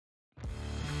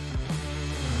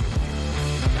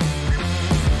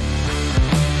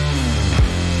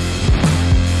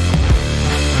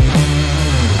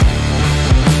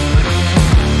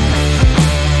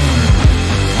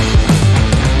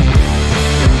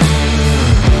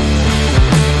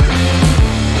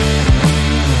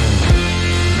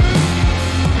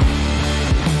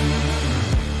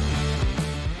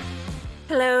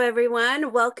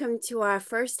welcome to our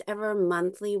first ever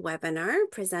monthly webinar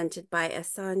presented by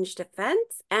Assange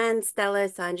Defense and Stella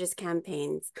Assange's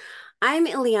campaigns. I'm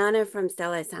Ileana from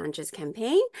Stella Assange's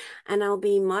campaign, and I'll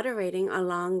be moderating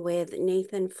along with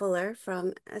Nathan Fuller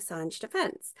from Assange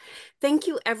Defense. Thank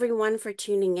you everyone for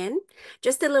tuning in.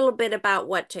 Just a little bit about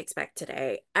what to expect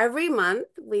today. Every month,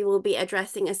 we will be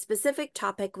addressing a specific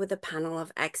topic with a panel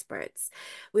of experts.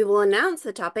 We will announce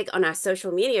the topic on our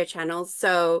social media channels,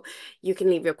 so you can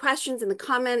leave your questions in the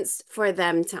comments for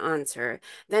them to answer.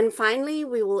 Then finally,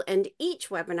 we will end each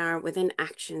webinar with an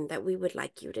action that we would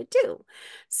like you to do.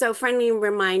 So friendly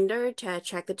reminder to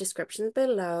check the descriptions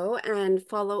below and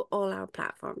follow all our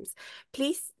platforms.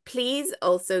 Please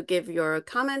also give your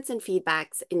comments and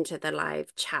feedbacks into the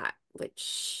live chat,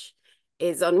 which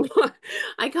is on one,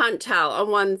 I can't tell,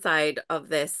 on one side of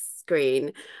this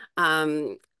screen.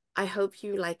 I hope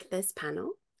you like this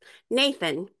panel.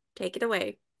 Nathan, take it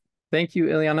away. Thank you,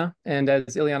 Ileana. And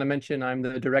as Ileana mentioned, I'm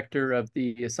the director of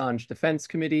the Assange Defense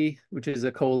Committee, which is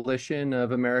a coalition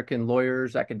of American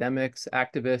lawyers, academics,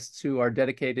 activists who are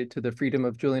dedicated to the freedom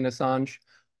of Julian Assange.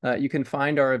 You can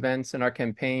find our events and our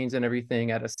campaigns and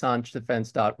everything at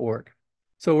assangedefense.org.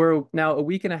 So we're now a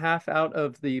week and a half out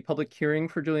of the public hearing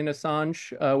for Julian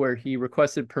Assange, where he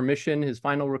requested permission, his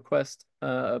final request,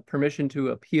 permission to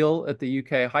appeal at the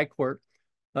UK High Court.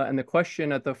 And the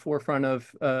question at the forefront of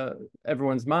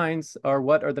everyone's minds are,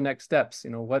 what are the next steps?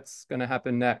 What's going to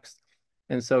happen next?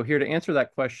 And so here to answer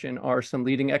that question are some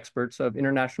leading experts of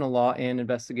international law and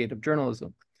investigative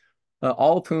journalism,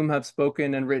 all of whom have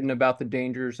spoken and written about the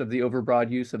dangers of the overbroad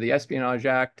use of the Espionage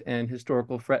Act and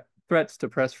historical threats to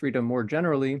press freedom more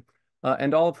generally,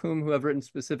 and all of whom have written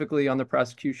specifically on the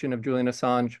prosecution of Julian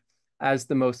Assange as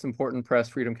the most important press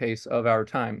freedom case of our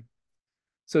time.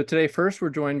 So today, first, we're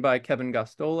joined by Kevin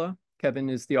Gosztola. Kevin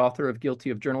is the author of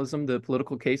Guilty of Journalism, the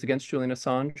political case against Julian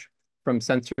Assange from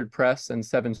Censored Press and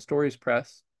 7 Stories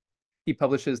Press. He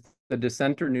publishes the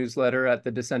Dissenter Newsletter at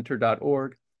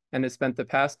thedissenter.org and has spent the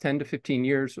past 10 to 15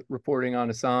 years reporting on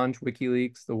Assange,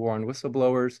 WikiLeaks, the war on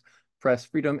whistleblowers, press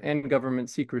freedom, and government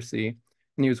secrecy.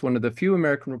 And he was one of the few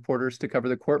American reporters to cover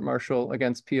the court-martial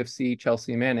against PFC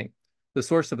Chelsea Manning, the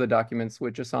source of the documents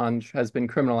which Assange has been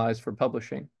criminalized for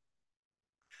publishing.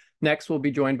 Next, we'll be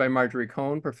joined by Marjorie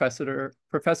Cohn,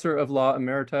 Professor of Law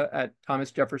Emerita at Thomas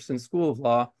Jefferson School of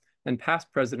Law and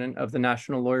past president of the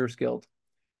National Lawyers Guild.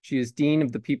 She is Dean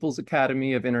of the People's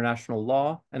Academy of International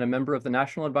Law and a member of the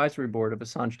National Advisory Board of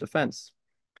Assange Defense.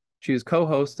 She is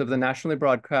co-host of the nationally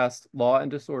broadcast Law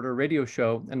and Disorder radio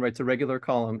show and writes a regular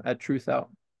column at Truthout.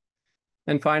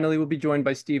 And finally, we'll be joined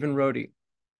by Stephen Rohde.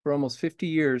 For almost 50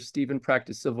 years, Stephen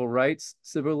practiced civil rights,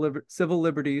 civil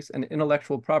liberties, and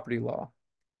intellectual property law.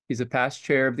 He's a past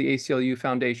chair of the ACLU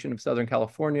Foundation of Southern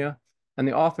California and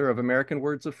the author of American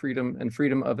Words of Freedom and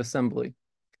Freedom of Assembly,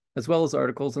 as well as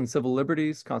articles on civil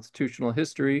liberties, constitutional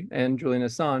history, and Julian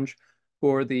Assange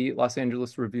for the Los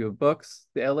Angeles Review of Books,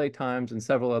 the LA Times, and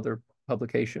several other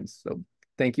publications. So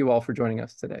thank you all for joining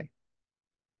us today.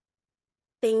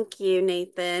 Thank you,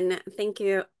 Nathan. Thank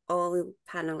you all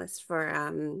panelists for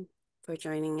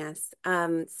joining us.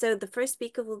 So the first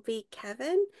speaker will be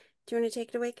Kevin. Do you want to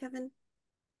take it away, Kevin?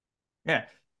 Yeah,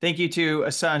 thank you to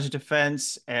Assange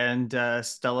Defense and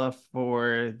Stella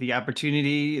for the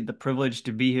opportunity, the privilege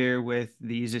to be here with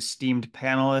these esteemed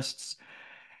panelists.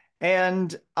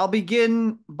 And I'll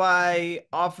begin by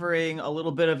offering a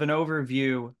little bit of an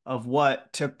overview of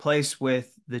what took place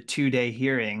with the two-day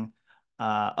hearing.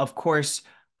 Of course,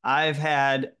 I've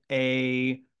had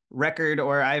a record,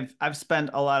 or I've spent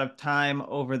a lot of time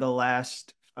over the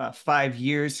last 5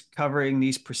 years covering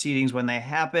these proceedings when they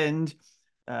happened.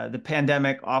 The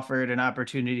pandemic offered an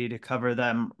opportunity to cover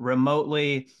them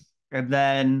remotely. And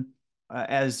then,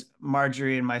 as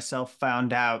Marjorie and myself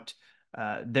found out,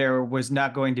 there was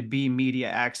not going to be media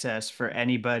access for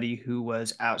anybody who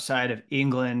was outside of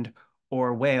England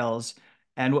or Wales.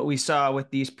 And what we saw with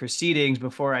these proceedings,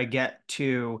 before I get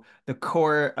to the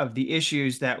core of the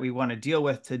issues that we want to deal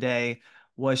with today,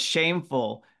 was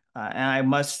shameful. And I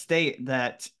must state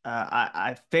that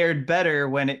I fared better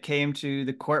when it came to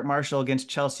the court-martial against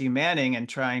Chelsea Manning and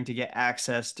trying to get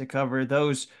access to cover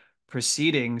those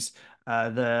proceedings.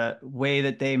 The way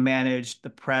that they managed the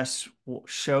press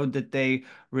showed that they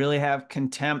really have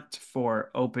contempt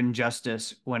for open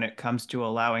justice when it comes to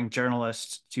allowing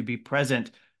journalists to be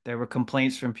present. There were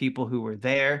complaints from people who were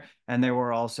there, and there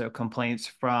were also complaints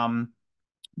from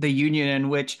the union in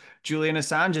which Julian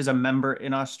Assange is a member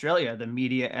in Australia, the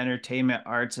Media, Entertainment,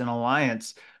 Arts and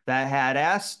Alliance, that had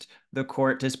asked the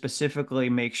court to specifically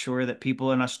make sure that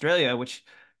people in Australia, which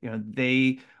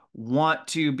they want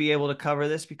to be able to cover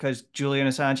this because Julian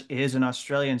Assange is an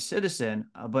Australian citizen,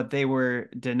 but they were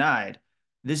denied.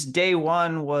 This day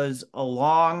one was a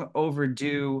long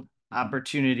overdue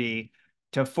opportunity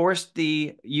to force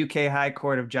the UK High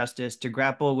Court of Justice to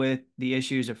grapple with the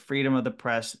issues of freedom of the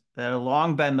press that have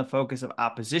long been the focus of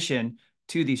opposition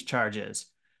to these charges.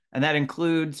 And that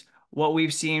includes what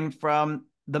we've seen from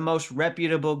the most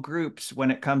reputable groups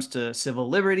when it comes to civil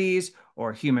liberties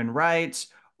or human rights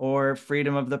or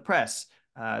freedom of the press.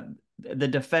 The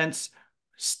defense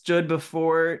stood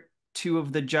before two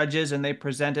of the judges and they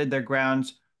presented their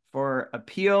grounds for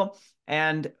appeal.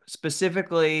 And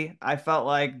specifically, I felt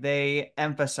like they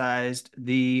emphasized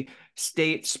the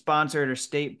state-sponsored or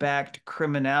state-backed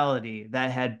criminality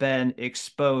that had been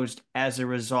exposed as a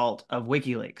result of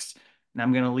WikiLeaks. And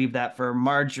I'm going to leave that for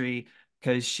Marjorie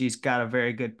because she's got a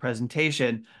very good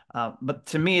presentation. But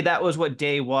to me, that was what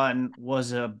day one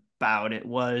was about. It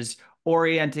was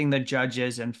orienting the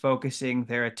judges and focusing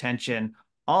their attention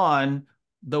on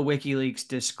the WikiLeaks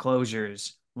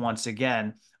disclosures once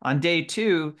again. On day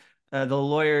two, the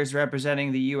lawyers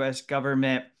representing the US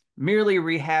government merely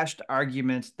rehashed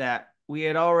arguments that we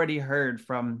had already heard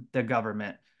from the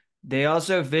government. They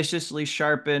also viciously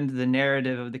sharpened the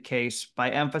narrative of the case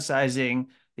by emphasizing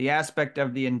the aspect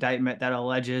of the indictment that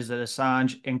alleges that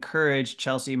Assange encouraged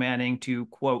Chelsea Manning to,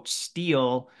 quote,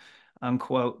 steal,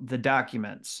 unquote, the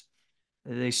documents.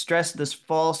 They stressed this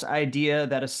false idea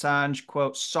that Assange,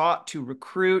 quote, sought to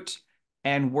recruit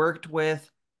and worked with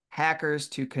hackers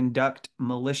to conduct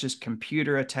malicious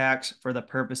computer attacks for the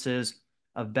purposes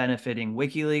of benefiting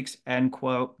WikiLeaks, end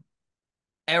quote.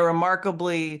 And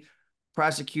remarkably,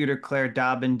 prosecutor Claire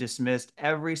Dobbin dismissed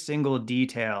every single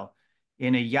detail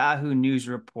in a Yahoo News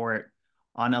report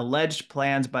on alleged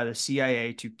plans by the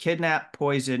CIA to kidnap,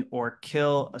 poison, or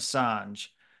kill Assange.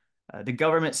 The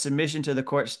government submission to the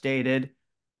court stated,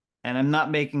 and I'm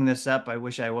not making this up, I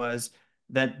wish I was,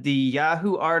 that the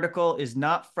Yahoo article is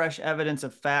not fresh evidence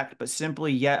of fact, but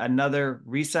simply yet another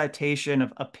recitation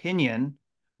of opinion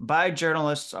by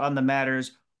journalists on the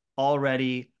matters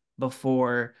already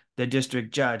before the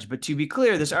district judge. But to be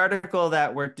clear, this article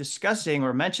that we're discussing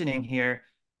or mentioning here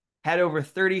had over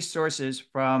 30 sources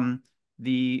from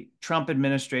the Trump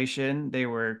administration. They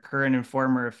were current and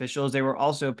former officials. They were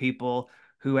also people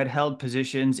who had held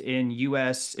positions in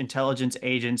US intelligence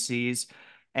agencies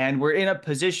and were in a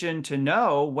position to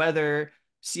know whether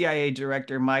CIA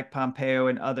Director Mike Pompeo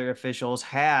and other officials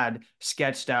had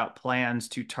sketched out plans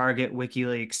to target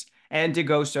WikiLeaks and to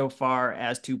go so far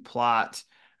as to plot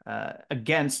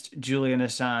against Julian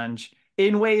Assange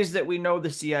in ways that we know the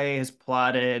CIA has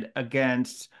plotted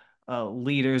against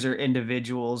leaders or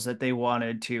individuals that they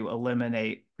wanted to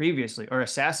eliminate previously or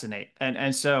assassinate.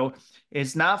 And so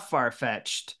it's not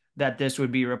far-fetched that this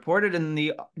would be reported. And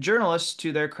the journalists,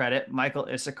 to their credit, Michael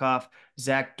Isikoff,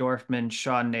 Zach Dorfman,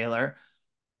 Sean Naylor,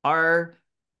 are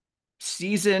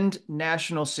seasoned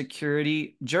national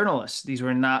security journalists. These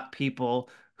were not people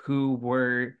who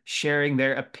were sharing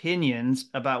their opinions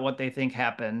about what they think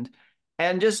happened.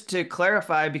 And just to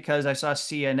clarify, because I saw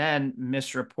CNN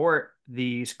misreport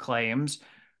these claims,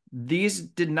 these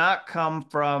did not come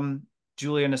from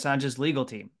Julian Assange's legal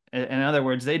team. In other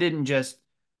words, they didn't just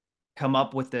come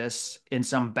up with this in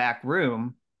some back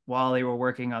room while they were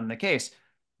working on the case.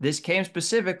 This came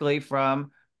specifically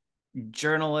from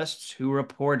journalists who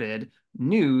reported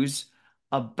news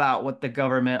about what the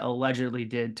government allegedly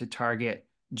did to target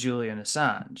Julian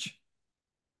Assange.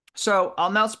 So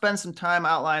I'll now spend some time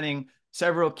outlining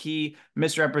several key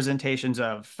misrepresentations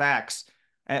of facts,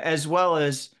 as well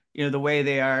as the way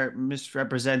they are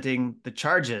misrepresenting the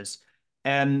charges.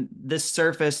 And this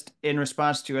surfaced in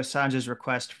response to Assange's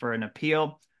request for an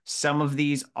appeal. Some of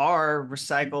these are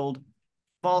recycled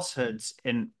falsehoods,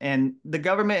 and the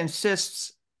government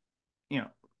insists,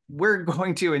 we're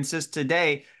going to insist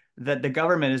today that the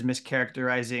government is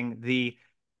mischaracterizing the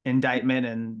indictment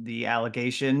and the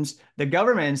allegations. The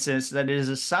government insists that it is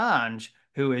Assange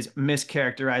who is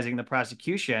mischaracterizing the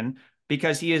prosecution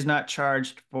because he is not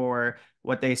charged for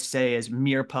what they say is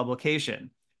mere publication.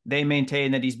 They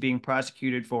maintain that he's being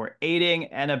prosecuted for aiding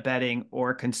and abetting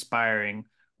or conspiring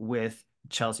with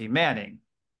Chelsea Manning.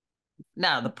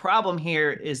 Now, the problem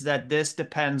here is that this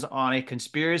depends on a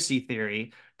conspiracy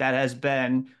theory that has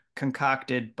been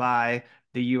concocted by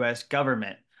the US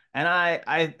government. And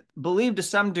I believe to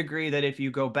some degree that if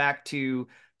you go back to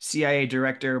CIA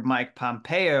Director Mike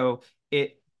Pompeo,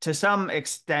 it to some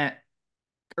extent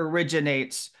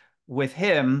originates with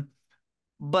him.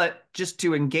 But just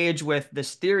to engage with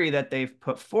this theory that they've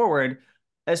put forward,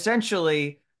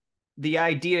 essentially the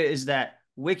idea is that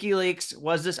WikiLeaks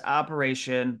was this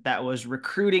operation that was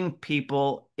recruiting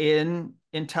people in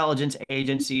intelligence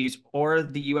agencies or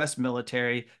the US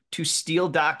military to steal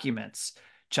documents.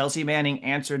 Chelsea Manning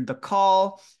answered the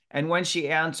call, and when she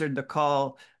answered the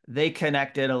call, they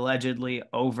connected allegedly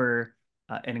over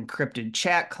an encrypted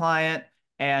chat client,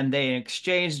 and they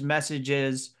exchanged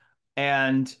messages.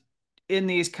 And in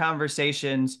these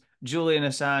conversations, Julian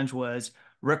Assange was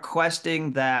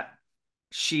requesting that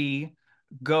she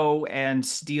go and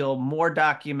steal more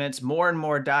documents, more and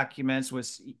more documents,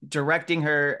 was directing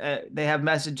her. They have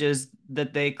messages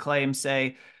that they claim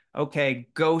say, okay,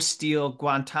 go steal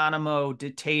Guantanamo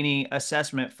detainee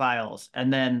assessment files.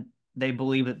 And then they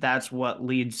believe that that's what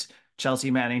leads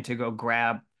Chelsea Manning to go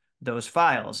grab those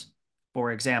files,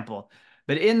 for example.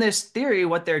 But in this theory,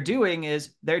 what they're doing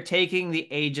is they're taking the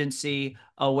agency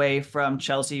away from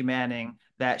Chelsea Manning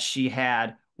that she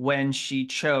had when she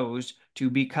chose to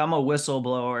become a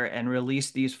whistleblower and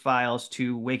release these files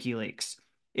to WikiLeaks.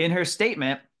 In her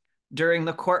statement during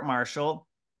the court-martial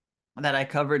that I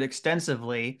covered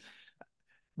extensively,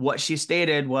 what she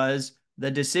stated was, the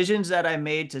decisions that I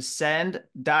made to send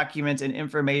documents and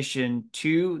information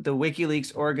to the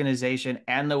WikiLeaks organization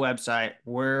and the website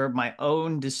were my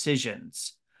own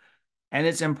decisions. And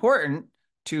it's important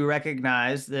to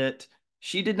recognize that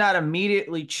she did not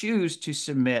immediately choose to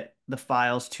submit the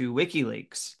files to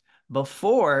WikiLeaks.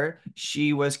 Before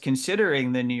she was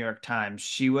considering the New York Times,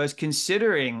 she was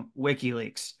considering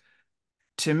WikiLeaks.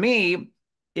 To me,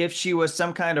 if she was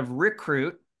some kind of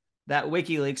recruit that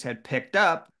WikiLeaks had picked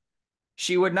up,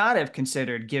 she would not have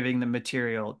considered giving the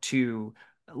material to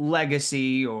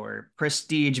legacy or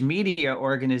prestige media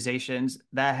organizations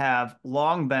that have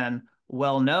long been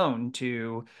well known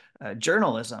to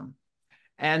journalism.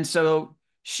 And so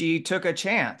she took a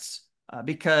chance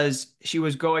because she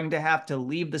was going to have to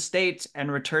leave the States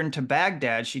and return to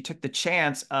Baghdad. She took the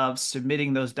chance of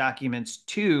submitting those documents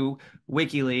to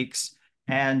WikiLeaks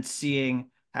and seeing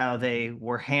how they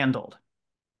were handled.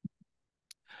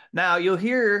 Now, you'll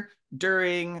hear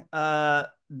during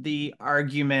the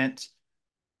argument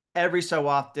every so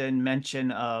often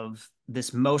mention of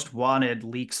this most wanted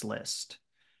leaks list.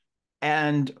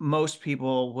 And most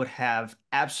people would have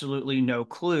absolutely no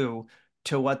clue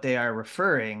to what they are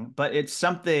referring, but it's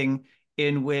something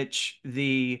in which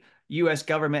the US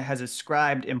government has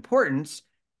ascribed importance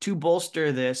to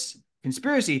bolster this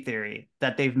conspiracy theory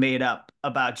that they've made up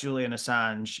about Julian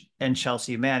Assange and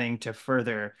Chelsea Manning to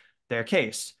further their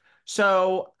case.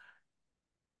 So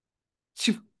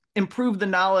to improve the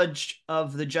knowledge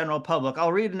of the general public,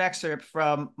 I'll read an excerpt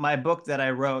from my book that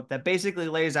I wrote that basically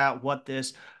lays out what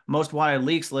this most wanted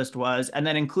leaks list was, and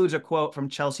then includes a quote from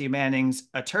Chelsea Manning's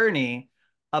attorney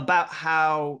about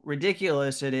how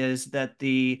ridiculous it is that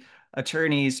the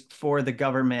attorneys for the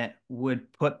government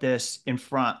would put this in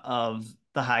front of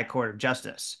the High Court of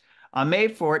Justice. On May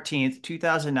 14th,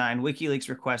 2009, WikiLeaks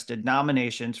requested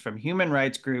nominations from human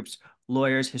rights groups,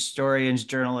 lawyers, historians,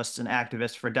 journalists, and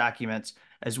activists for documents,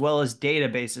 as well as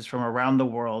databases from around the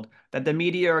world that the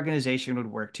media organization would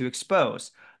work to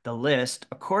expose. The list,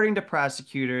 according to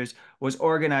prosecutors, was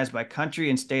organized by country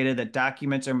and stated that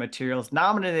documents or materials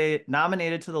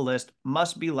nominated to the list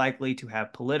must be likely to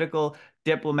have political,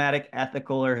 diplomatic,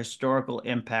 ethical, or historical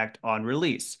impact on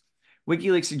release.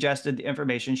 WikiLeaks suggested the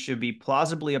information should be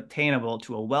plausibly obtainable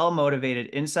to a well-motivated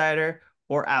insider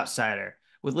or outsider.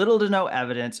 With little to no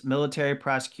evidence, military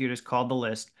prosecutors called the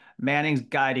list Manning's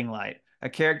guiding light, a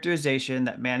characterization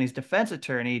that Manning's defense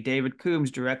attorney, David Coombs,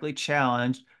 directly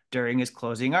challenged during his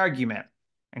closing argument.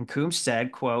 And Coombs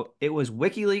said, quote, "It was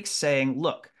WikiLeaks saying,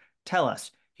 look, tell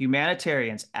us,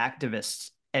 humanitarians,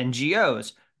 activists,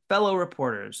 NGOs, fellow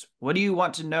reporters, what do you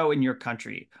want to know in your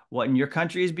country? What in your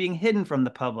country is being hidden from the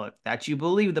public that you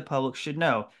believe the public should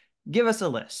know? Give us a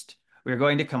list. We are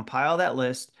going to compile that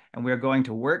list, and we are going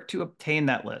to work to obtain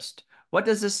that list. What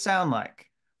does this sound like?"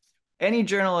 Any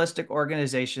journalistic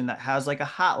organization that has like a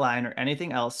hotline or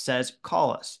anything else says,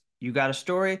 call us. You got a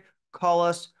story? Call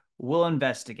us. We'll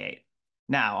investigate.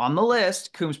 Now, on the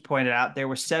list, Coombs pointed out there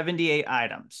were 78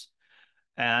 items,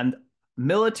 and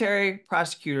military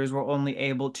prosecutors were only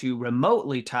able to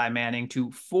remotely tie Manning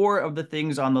to 4 of the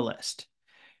things on the list.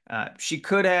 She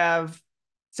could have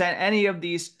sent any of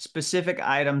these specific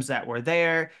items that were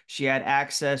there. She had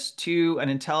access to an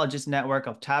intelligence network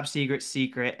of top secret,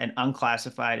 secret, and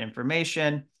unclassified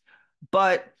information,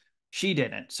 but she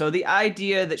didn't. So the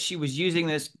idea that she was using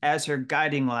this as her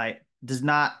guiding light does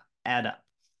not add up.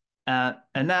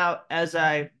 And now, as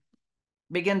I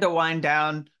begin to wind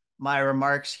down my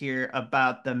remarks here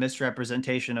about the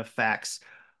misrepresentation of facts,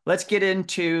 let's get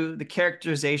into the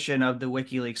characterization of the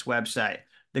WikiLeaks website.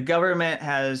 The government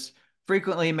has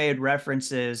frequently made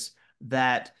references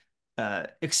that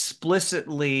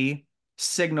explicitly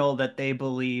signal that they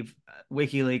believe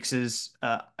WikiLeaks is,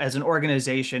 as an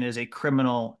organization, is a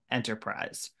criminal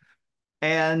enterprise.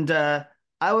 And I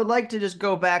would like to just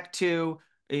go back to,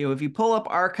 if you pull up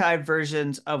archived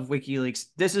versions of WikiLeaks,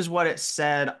 this is what it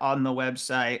said on the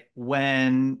website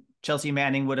when Chelsea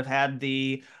Manning would have had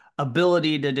the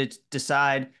ability to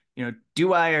decide,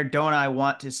 do I or don't I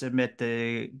want to submit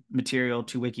the material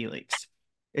to WikiLeaks?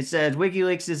 It says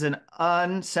WikiLeaks is an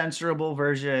uncensorable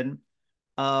version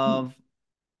of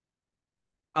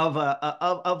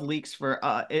leaks for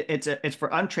it's for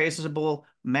untraceable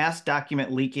mass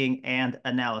document leaking and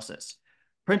analysis.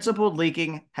 Principled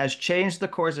leaking has changed the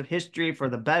course of history for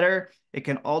the better. It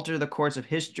can alter the course of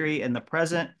history in the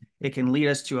present. It can lead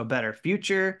us to a better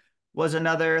future, was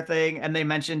another thing. And they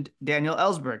mentioned Daniel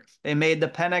Ellsberg. They made the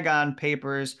Pentagon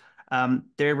Papers,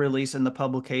 their release and the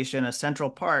publication, a central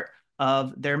part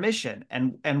of their mission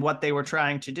and what they were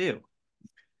trying to do.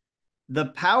 The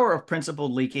power of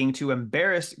principled leaking to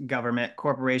embarrass government,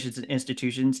 corporations, and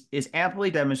institutions is amply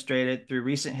demonstrated through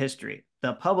recent history.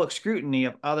 The public scrutiny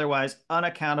of otherwise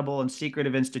unaccountable and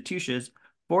secretive institutions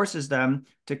forces them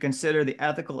to consider the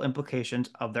ethical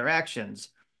implications of their actions.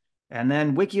 And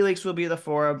then WikiLeaks will be the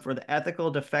forum for the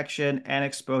ethical defection and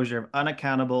exposure of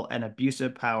unaccountable and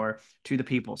abusive power to the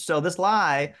people. So this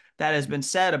lie that has been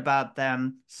said about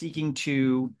them seeking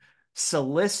to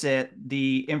solicit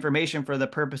the information for the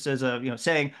purposes of,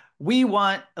 saying we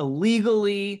want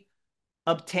illegally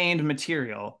obtained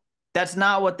material. That's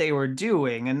not what they were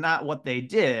doing and not what they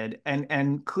did,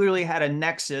 and clearly had a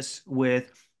nexus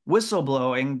with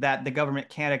whistleblowing that the government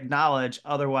can't acknowledge.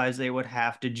 Otherwise, they would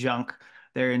have to junk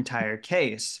their entire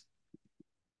case.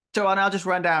 So, and I'll just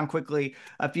run down quickly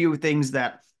a few things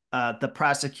that the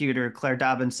prosecutor, Claire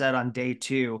Dobbins, said on day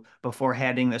 2 before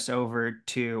handing this over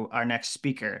to our next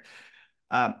speaker.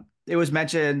 It was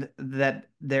mentioned that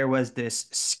there was this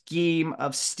scheme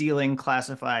of stealing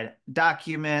classified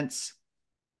documents.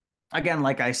 Again,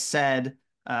 like I said,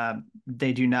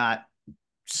 they do not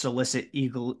solicit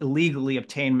illegally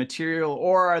obtained material,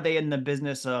 or are they in the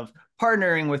business of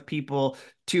partnering with people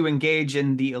to engage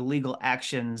in the illegal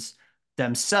actions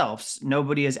themselves?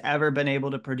 Nobody has ever been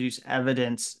able to produce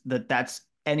evidence that that's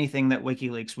anything that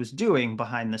WikiLeaks was doing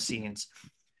behind the scenes.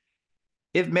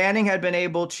 If Manning had been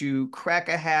able to crack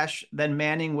a hash, then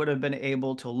Manning would have been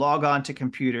able to log on to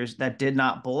computers that did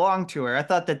not belong to her. I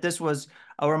thought that this was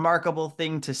a remarkable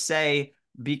thing to say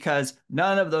because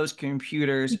none of those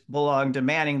computers belonged to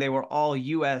Manning. They were all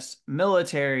U.S.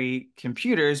 military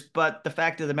computers. But the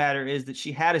fact of the matter is that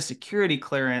she had a security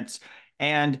clearance,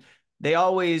 and they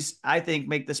always, I think,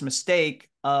 make this mistake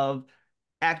of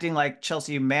acting like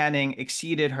Chelsea Manning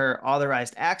exceeded her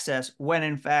authorized access when,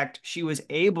 in fact, she was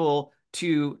able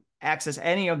to access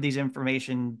any of these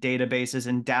information databases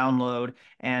and download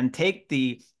and take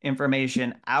the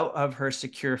information out of her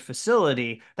secure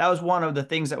facility. That was one of the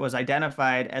things that was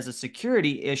identified as a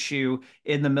security issue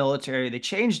in the military. They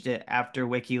changed it after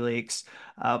WikiLeaks,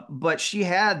 but she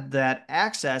had that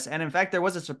access. And in fact, there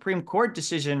was a Supreme Court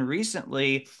decision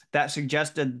recently that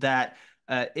suggested that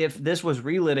if this was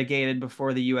relitigated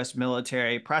before the U.S.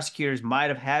 military, prosecutors might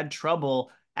have had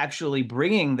trouble actually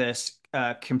bringing this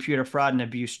computer fraud and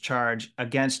abuse charge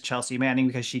against Chelsea Manning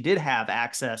because she did have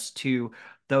access to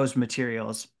those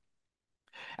materials.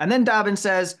 And then Dobbins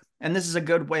says, and this is a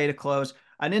good way to close,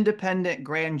 an independent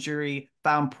grand jury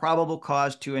found probable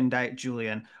cause to indict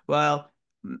Julian. Well,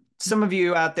 some of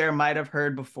you out there might have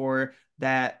heard before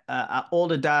that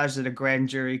old adage that a grand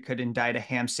jury could indict a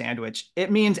ham sandwich.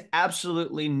 It means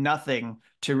absolutely nothing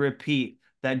to repeat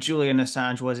that Julian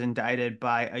Assange was indicted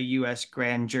by a U.S.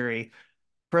 grand jury.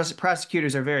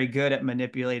 Prosecutors are very good at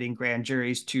manipulating grand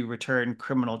juries to return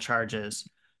criminal charges.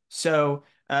 So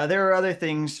there are other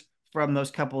things from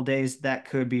those couple of days that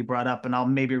could be brought up, and I'll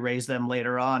maybe raise them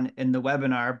later on in the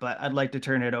webinar, but I'd like to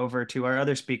turn it over to our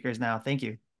other speakers now. Thank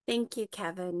you. Thank you,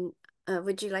 Kevin.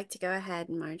 Would you like to go ahead,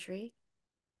 Marjorie?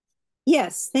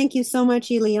 Yes, thank you so much,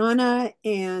 Ileana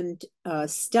and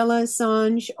Stella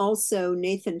Assange, also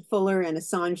Nathan Fuller and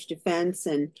Assange Defense,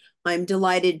 and I'm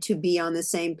delighted to be on the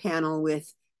same panel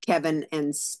with Kevin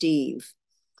and Steve.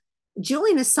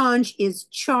 Julian Assange is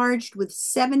charged with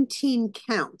 17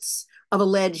 counts of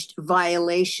alleged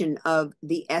violation of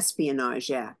the Espionage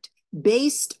Act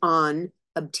based on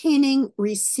obtaining,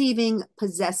 receiving,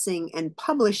 possessing, and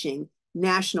publishing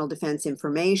national defense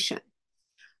information.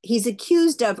 He's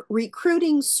accused of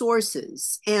recruiting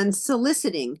sources and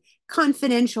soliciting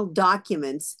confidential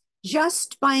documents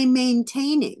just by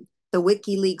maintaining the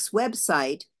WikiLeaks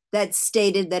website that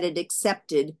stated that it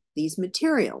accepted these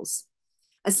materials.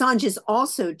 Assange is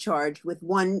also charged with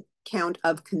one count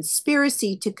of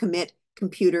conspiracy to commit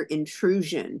computer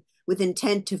intrusion with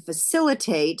intent to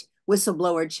facilitate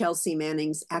whistleblower Chelsea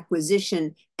Manning's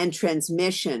acquisition and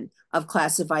transmission of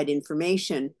classified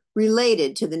information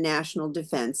related to the national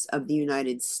defense of the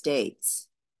United States.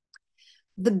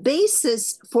 The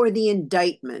basis for the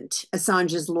indictment,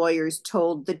 Assange's lawyers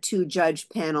told the two-judge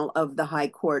panel of the High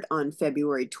Court on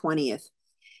February 20th,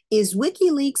 is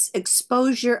WikiLeaks'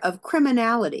 exposure of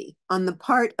criminality on the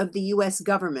part of the US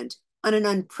government on an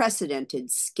unprecedented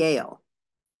scale.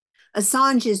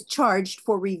 Assange is charged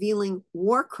for revealing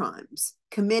war crimes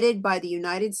committed by the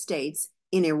United States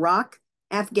in Iraq,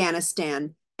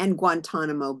 Afghanistan, and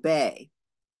Guantanamo Bay.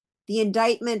 The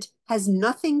indictment has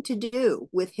nothing to do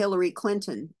with Hillary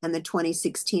Clinton and the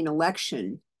 2016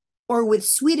 election, or with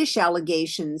Swedish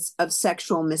allegations of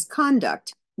sexual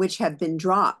misconduct, which have been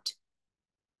dropped.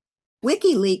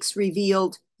 WikiLeaks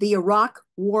revealed the Iraq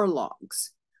war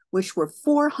logs, which were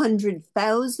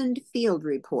 400,000 field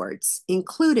reports,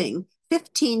 including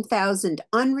 15,000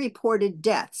 unreported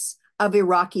deaths of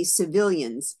Iraqi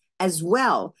civilians, as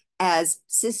well as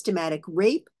systematic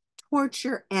rape,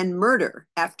 torture, and murder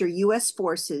after US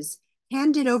forces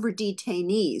handed over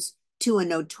detainees to a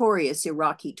notorious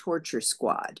Iraqi torture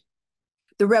squad.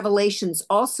 The revelations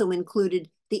also included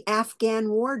the Afghan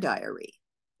War Diary,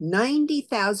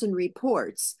 90,000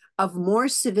 reports of more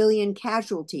civilian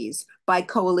casualties by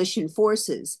coalition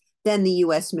forces than the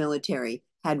US military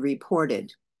had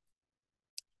reported.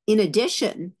 In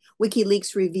addition,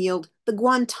 WikiLeaks revealed the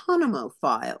Guantanamo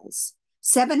files,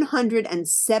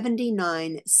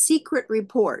 779 secret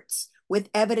reports with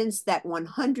evidence that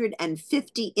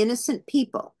 150 innocent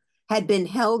people had been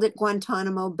held at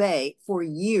Guantanamo Bay for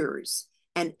years,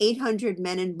 and 800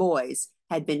 men and boys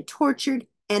had been tortured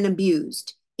and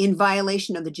abused in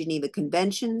violation of the Geneva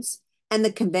Conventions and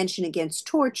the Convention Against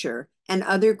Torture and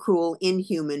other cruel,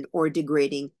 inhuman, or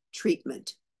degrading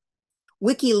treatment.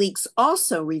 WikiLeaks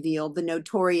also revealed the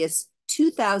notorious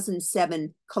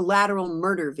 2007 collateral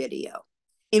murder video,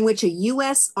 in which a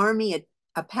US Army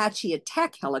Apache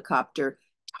attack helicopter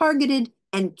targeted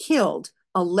and killed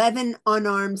 11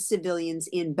 unarmed civilians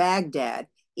in Baghdad,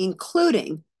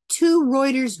 including 2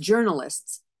 Reuters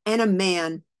journalists and a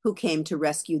man who came to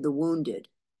rescue the wounded.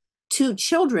 2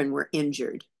 children were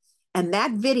injured, and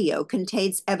that video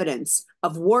contains evidence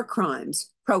of war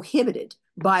crimes prohibited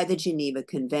by the Geneva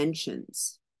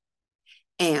Conventions.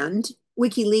 And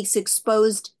WikiLeaks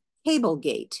exposed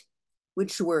Cablegate,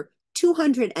 which were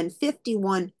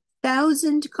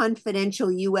 251,000 confidential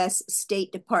US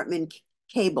State Department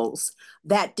cables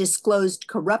that disclosed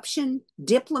corruption,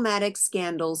 diplomatic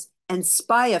scandals, and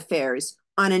spy affairs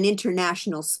on an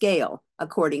international scale,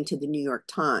 according to the New York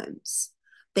Times.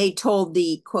 They told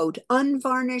the, quote,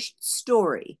 unvarnished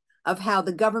story of how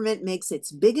the government makes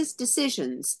its biggest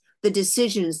decisions, the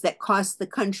decisions that cost the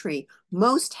country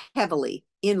most heavily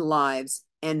in lives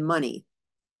and money.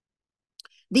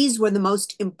 These were the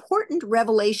most important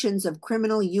revelations of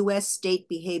criminal US state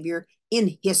behavior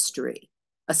in history,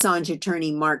 Assange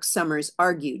attorney Mark Summers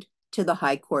argued to the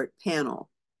High Court panel.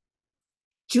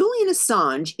 Julian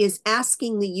Assange is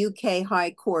asking the UK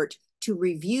High Court to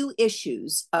review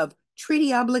issues of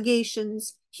treaty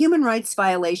obligations, human rights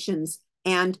violations,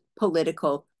 and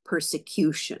political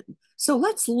persecution. So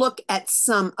let's look at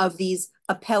some of these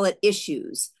appellate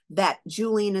issues that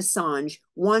Julian Assange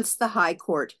wants the High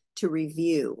Court to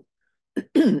review.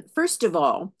 First of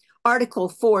all, Article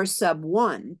 4, Sub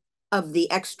 1 of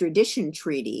the extradition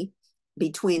treaty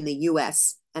between the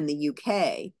US and the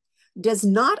UK does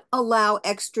not allow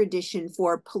extradition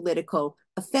for political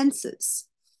offenses.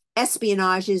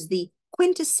 Espionage is the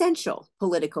quintessential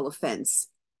political offense,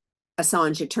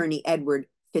 Assange attorney Edward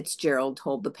Fitzgerald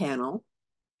told the panel.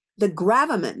 The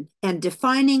gravamen and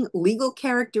defining legal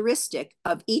characteristic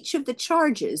of each of the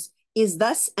charges is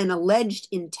thus an alleged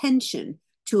intention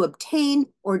to obtain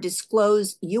or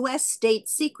disclose US state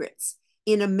secrets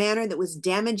in a manner that was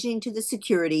damaging to the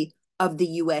security of the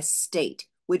US state,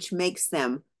 which makes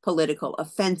them political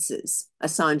offenses,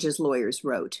 Assange's lawyers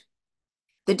wrote.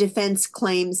 The defense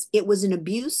claims it was an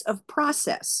abuse of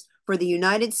process for the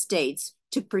United States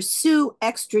to pursue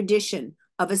extradition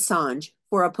of Assange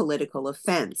for a political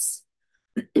offense.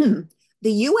 The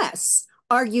US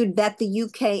argued that the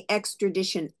UK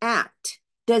Extradition Act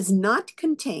does not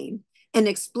contain an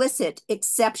explicit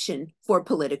exception for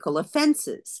political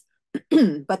offenses,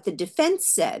 but the defense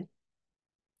said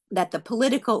that the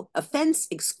political offense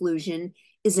exclusion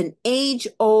is an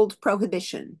age-old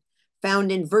prohibition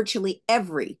found in virtually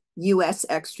every US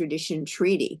extradition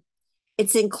treaty.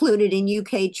 It's included in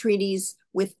UK treaties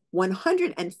with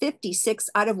 156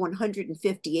 out of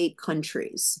 158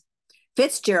 countries.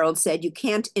 Fitzgerald said you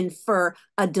can't infer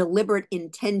a deliberate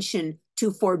intention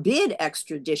to forbid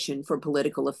extradition for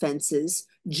political offenses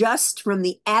just from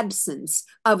the absence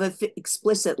of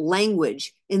explicit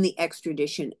language in the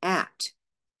Extradition Act.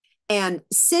 And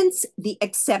since the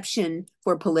exception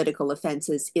for political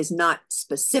offenses is not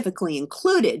specifically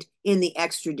included in the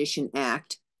Extradition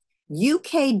Act,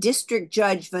 UK District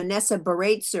Judge Vanessa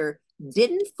Baratzer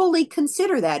didn't fully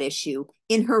consider that issue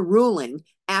in her ruling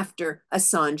after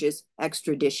Assange's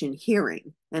extradition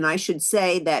hearing. And I should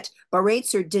say that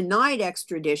Baratzer denied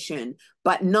extradition,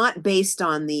 but not based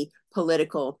on the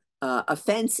political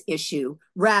offense issue.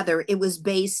 Rather, it was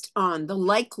based on the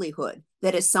likelihood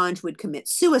that Assange would commit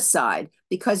suicide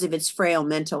because of his frail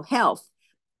mental health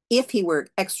if he were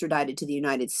extradited to the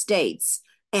United States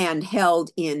and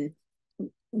held in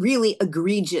really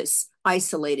egregious,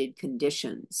 isolated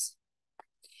conditions.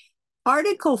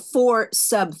 Article 4,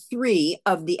 sub 3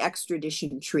 of the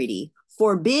extradition treaty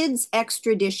forbids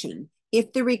extradition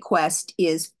if the request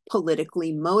is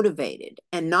politically motivated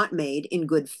and not made in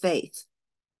good faith.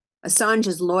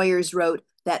 Assange's lawyers wrote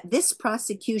that this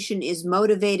prosecution is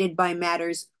motivated by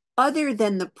matters other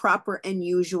than the proper and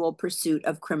usual pursuit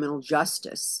of criminal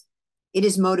justice. It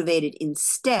is motivated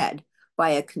instead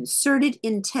by a concerted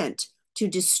intent to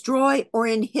destroy or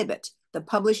inhibit the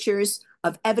publishers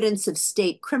of evidence of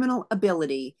state criminal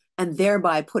ability and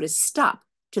thereby put a stop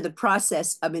to the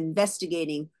process of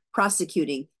investigating,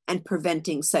 prosecuting, and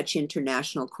preventing such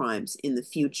international crimes in the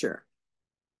future.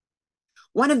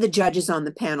 One of the judges on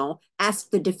the panel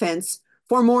asked the defense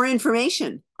for more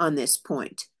information on this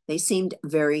point. They seemed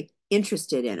very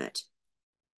interested in it.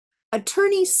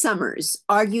 Attorney Summers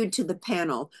argued to the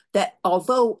panel that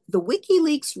although the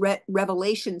WikiLeaks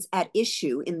revelations at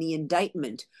issue in the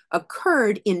indictment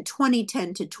occurred in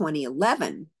 2010 to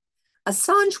 2011,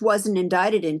 Assange wasn't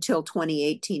indicted until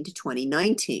 2018 to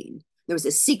 2019. There was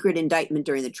a secret indictment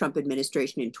during the Trump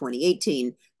administration in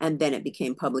 2018, and then it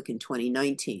became public in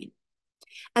 2019.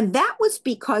 And that was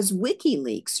because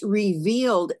WikiLeaks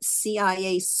revealed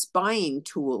CIA spying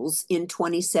tools in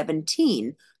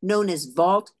 2017, known as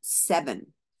Vault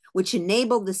 7, which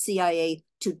enabled the CIA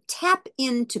to tap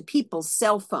into people's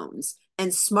cell phones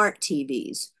and smart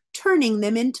TVs, turning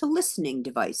them into listening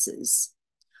devices.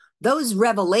 Those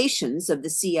revelations of the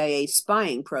CIA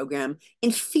spying program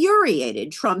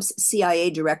infuriated Trump's CIA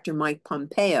director, Mike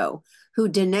Pompeo, who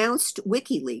denounced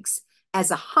WikiLeaks as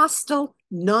a hostile,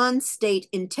 non-state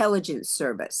intelligence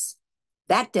service.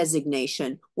 That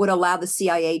designation would allow the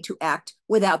CIA to act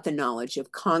without the knowledge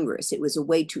of Congress. It was a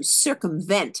way to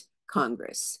circumvent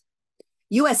Congress.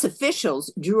 U.S.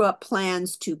 officials drew up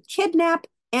plans to kidnap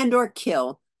and or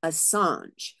kill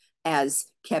Assange, as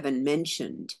Kevin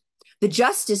mentioned. The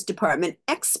Justice Department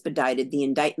expedited the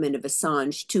indictment of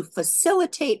Assange to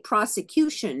facilitate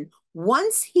prosecution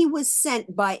once he was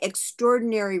sent by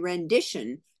extraordinary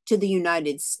rendition to the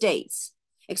United States.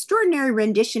 Extraordinary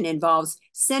rendition involves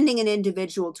sending an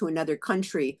individual to another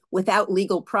country without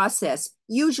legal process,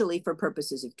 usually for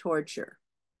purposes of torture.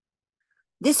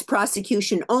 This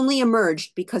prosecution only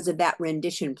emerged because of that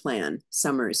rendition plan,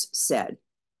 Summers said.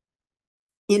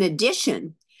 In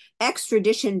addition,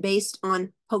 extradition based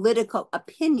on political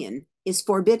opinion is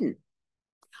forbidden.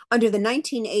 Under the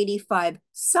 1985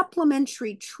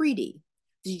 Supplementary Treaty,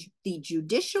 the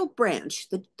judicial branch,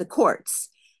 the courts,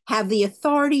 have the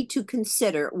authority to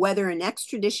consider whether an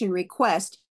extradition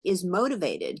request is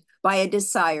motivated by a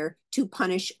desire to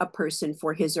punish a person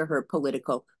for his or her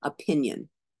political opinion.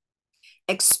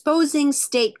 Exposing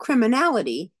state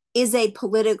criminality is a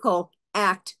political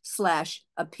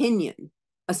act/opinion,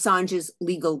 Assange's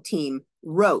legal team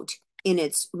wrote in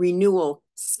its renewal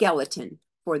skeleton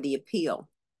for the appeal.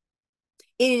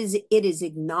 It is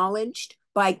acknowledged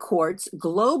by courts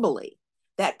globally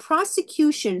that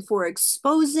prosecution for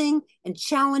exposing and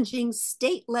challenging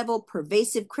state-level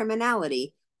pervasive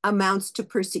criminality amounts to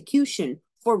persecution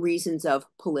for reasons of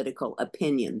political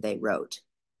opinion, they wrote.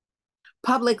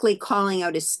 Publicly calling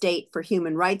out a state for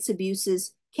human rights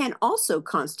abuses can also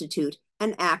constitute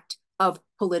an act of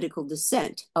political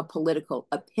dissent, a political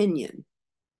opinion.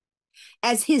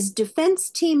 As his defense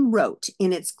team wrote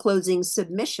in its closing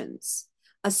submissions,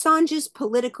 Assange's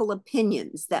political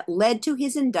opinions that led to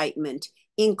his indictment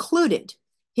included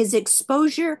his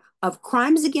exposure of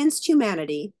crimes against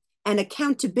humanity and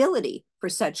accountability for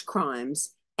such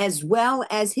crimes, as well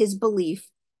as his belief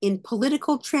in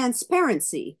political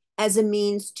transparency as a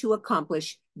means to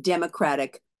accomplish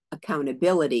democratic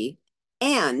accountability,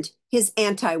 and his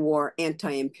anti-war,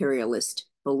 anti-imperialist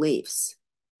beliefs.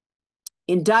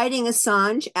 indicting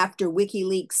Assange after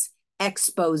WikiLeaks'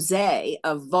 expose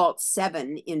of Vault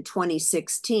 7 in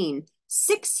 2016,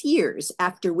 6 years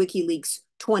after WikiLeaks'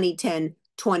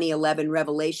 2010-2011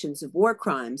 revelations of war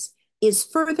crimes, is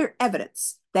further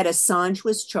evidence that Assange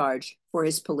was charged for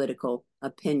his political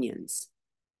opinions.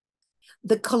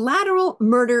 The collateral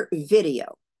murder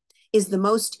video is the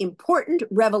most important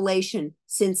revelation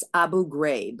since Abu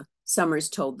Ghraib, Summers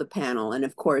told the panel. And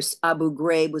of course, Abu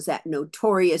Ghraib was that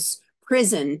notorious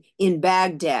prison in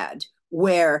Baghdad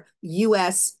where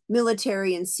US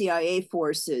military and CIA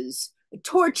forces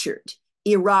tortured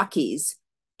Iraqis.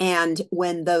 And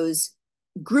when those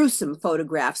gruesome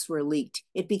photographs were leaked,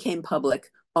 it became public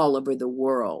all over the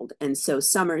world. And so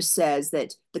Summers says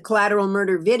that the collateral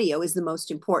murder video is the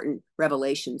most important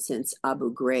revelation since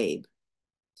Abu Ghraib.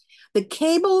 The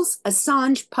cables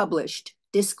Assange published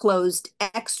disclosed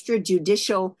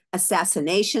extrajudicial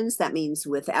assassinations. That means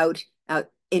without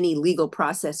any legal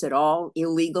process at all,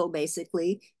 illegal,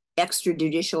 basically,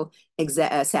 extrajudicial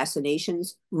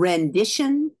assassinations,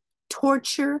 rendition,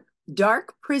 torture,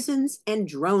 dark prisons, and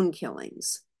drone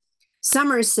killings.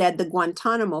 Summers said the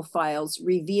Guantanamo files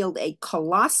revealed a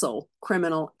colossal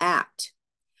criminal act.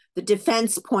 The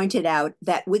defense pointed out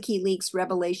that WikiLeaks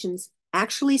revelations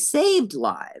actually saved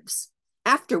lives.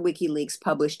 After WikiLeaks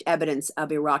published evidence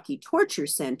of Iraqi torture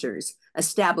centers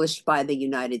established by the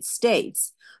United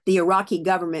States, the Iraqi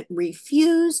government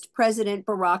refused President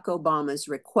Barack Obama's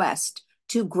request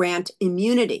to grant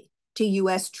immunity to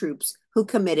US troops who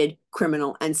committed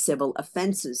criminal and civil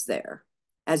offenses there.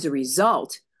 As a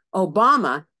result,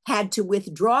 Obama had to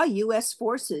withdraw US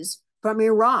forces from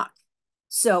Iraq.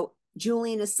 So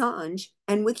Julian Assange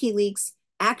and WikiLeaks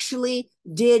actually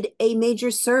did a major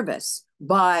service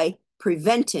by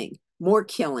preventing more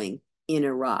killing in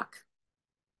Iraq.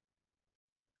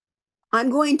 I'm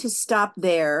going to stop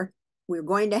there. We're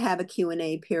going to have a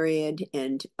Q&A period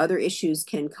and other issues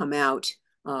can come out.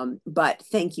 But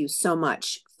thank you so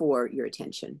much for your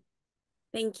attention.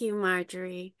 Thank you,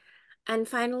 Marjorie. And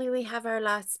finally, we have our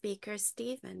last speaker,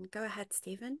 Stephen. Go ahead,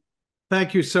 Stephen.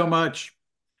 Thank you so much.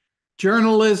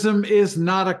 Journalism is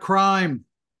not a crime.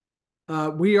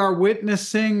 We are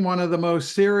witnessing one of the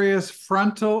most serious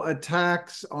frontal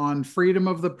attacks on freedom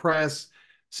of the press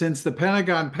since the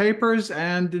Pentagon Papers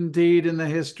and indeed in the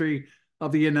history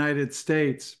of the United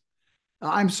States.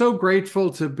 I'm so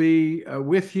grateful to be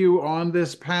with you on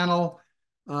this panel.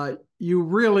 You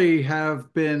really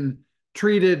have been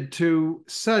treated to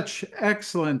such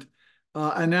excellent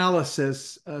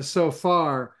analysis so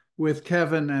far with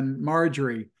Kevin and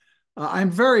Marjorie.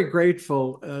 I'm very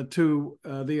grateful to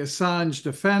the Assange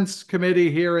Defense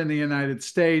Committee here in the United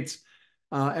States,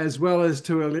 as well as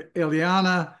to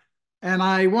Ileana. And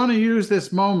I want to use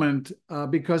this moment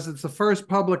because it's the first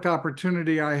public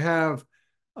opportunity I have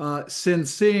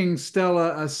since seeing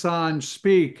Stella Assange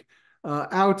speak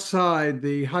outside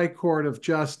the High Court of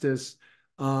Justice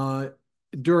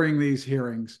during these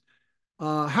hearings.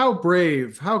 How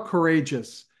brave, how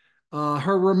courageous.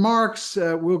 Her remarks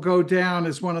will go down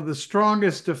as one of the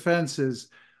strongest defenses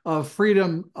of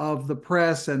freedom of the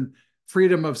press and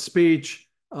freedom of speech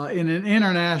in an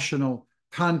international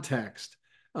context.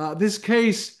 This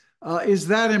case is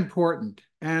that important,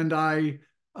 and I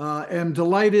am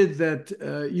delighted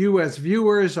that you as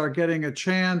viewers are getting a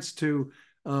chance to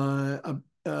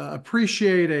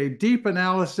appreciate a deep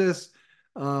analysis.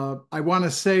 I want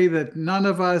to say that none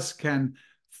of us can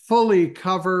fully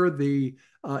cover the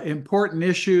important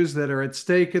issues that are at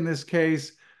stake in this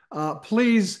case.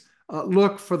 Please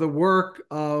look for the work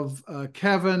of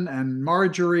Kevin and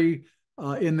Marjorie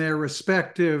in their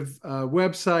respective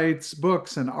websites,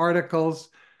 books, and articles.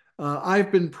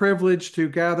 I've been privileged to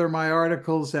gather my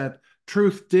articles at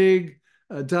truthdig.org,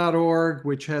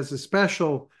 which has a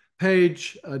special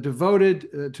page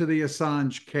devoted to the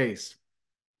Assange case.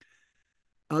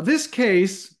 This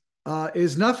case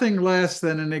is nothing less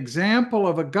than an example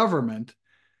of a government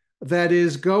that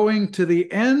is going to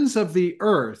the ends of the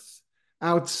earth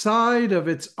outside of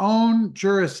its own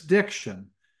jurisdiction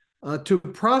to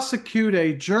prosecute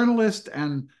a journalist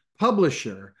and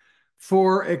publisher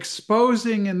for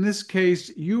exposing, in this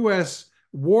case, US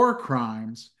war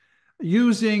crimes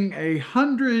using a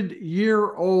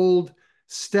 100-year-old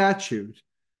statute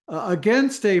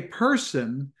against a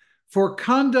person for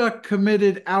conduct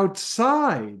committed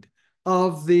outside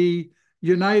of the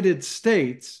United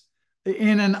States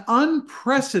in an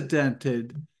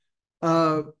unprecedented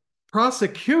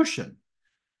prosecution,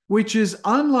 which is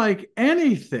unlike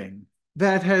anything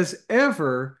that has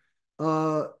ever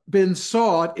been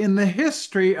sought in the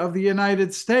history of the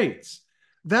United States.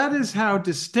 That is how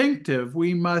distinctive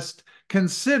we must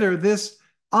consider this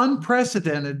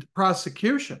unprecedented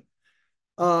prosecution,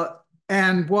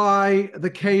 and why the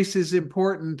case is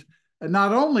important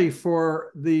not only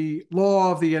for the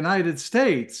law of the United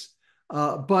States,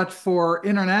 but for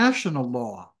international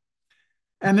law.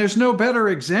 And there's no better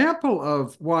example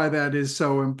of why that is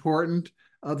so important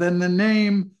than the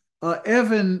name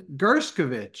Evan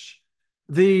Gershkovich,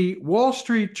 the Wall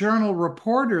Street Journal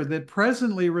reporter that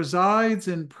presently resides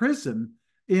in prison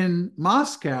in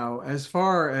Moscow, as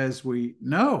far as we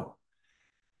know.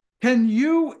 Can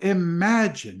you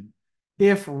imagine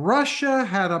if Russia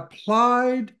had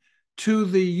applied to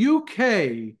the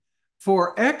UK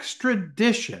for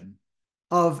extradition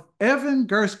of Evan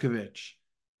Gershkovich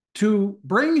to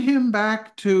bring him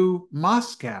back to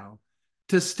Moscow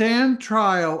to stand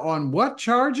trial on what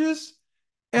charges?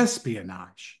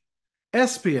 Espionage.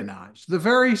 Espionage, the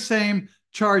very same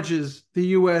charges the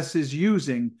US is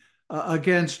using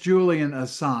against Julian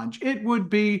Assange. It would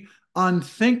be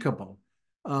unthinkable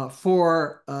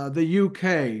for the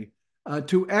UK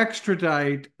to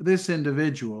extradite this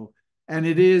individual, and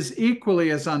it is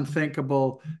equally as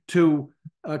unthinkable to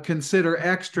consider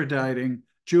extraditing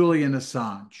Julian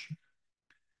Assange.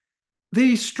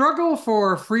 The struggle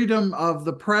for freedom of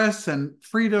the press and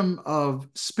freedom of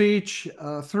speech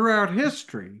throughout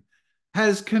history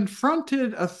has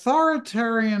confronted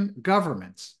authoritarian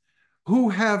governments who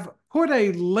have put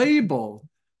a label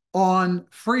on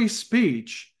free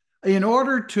speech in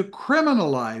order to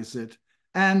criminalize it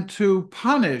and to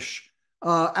punish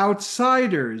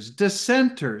outsiders,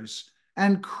 dissenters,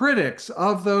 and critics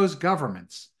of those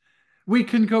governments. We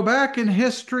can go back in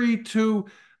history to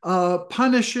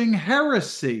punishing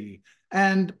heresy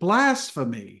and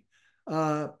blasphemy,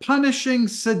 punishing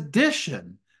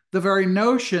sedition, the very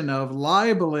notion of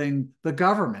libeling the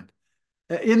government.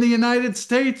 In the United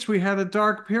States, we had a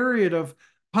dark period of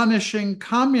punishing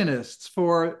communists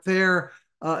for their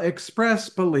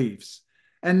expressed beliefs.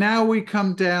 And now we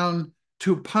come down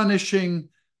to punishing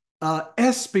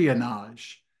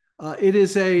espionage. It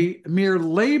is a mere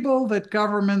label that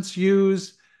governments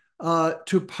use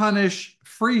to punish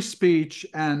free speech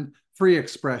and free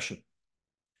expression.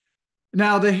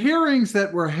 Now, the hearings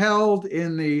that were held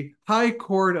in the High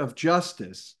Court of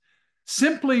Justice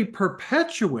simply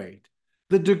perpetuate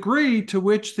the degree to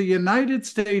which the United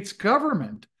States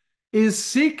government is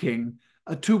seeking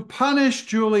to punish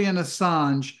Julian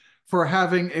Assange for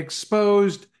having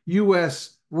exposed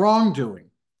US wrongdoing.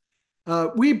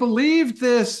 We believed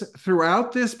this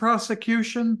throughout this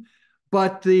prosecution,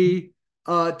 but the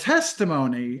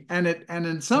testimony, and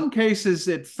in some cases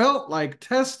it felt like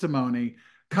testimony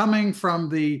coming from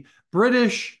the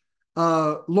British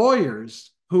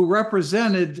lawyers who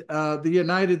represented the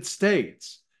United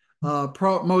States,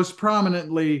 most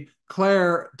prominently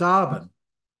Claire Dobbin.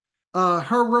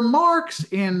 Her remarks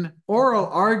in oral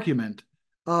argument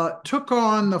took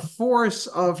on the force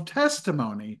of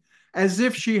testimony as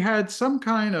if she had some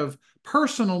kind of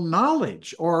personal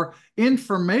knowledge or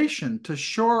information to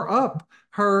shore up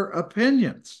her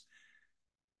opinions.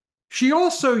 She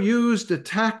also used a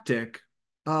tactic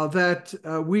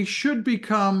that we should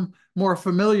become more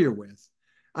familiar with,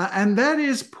 and that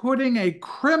is putting a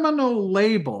criminal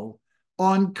label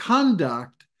on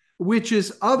conduct which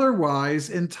is otherwise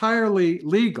entirely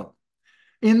legal.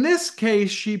 In this case,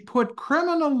 she put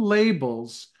criminal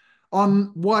labels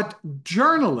on what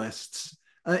journalists,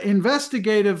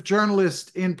 investigative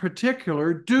journalists in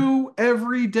particular, do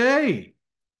every day.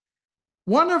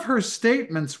 One of her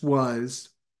statements was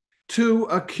to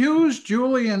accuse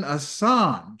Julian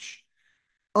Assange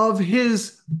of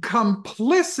his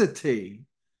complicity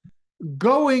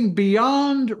going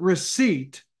beyond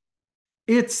receipt.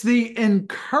 It's the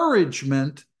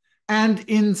encouragement and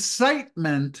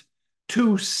incitement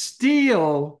to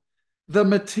steal the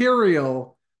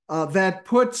material that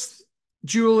puts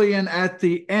Julian at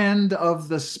the end of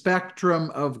the spectrum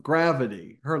of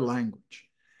gravity, her language.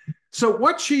 So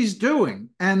what she's doing,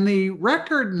 and the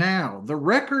record now, the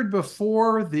record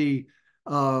before the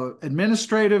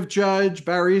administrative judge,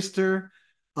 barrister,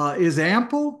 is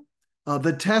ample.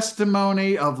 The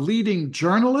testimony of leading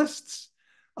journalists,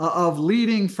 of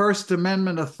leading First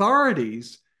Amendment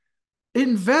authorities.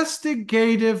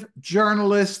 Investigative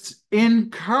journalists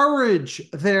encourage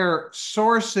their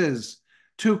sources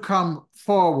to come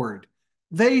forward.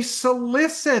 They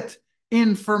solicit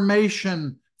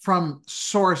information from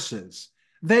sources.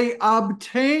 They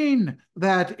obtain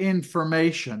that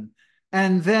information,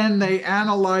 and then they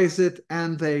analyze it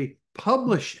and they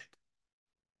publish it.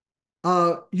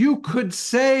 You could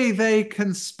say they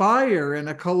conspire in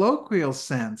a colloquial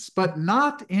sense, but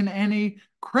not in any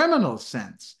criminal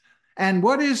sense. And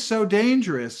what is so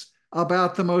dangerous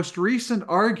about the most recent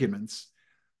arguments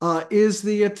is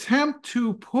the attempt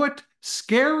to put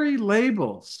scary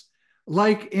labels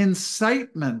like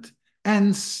incitement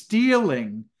and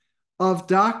stealing of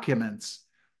documents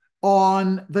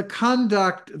on the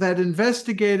conduct that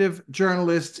investigative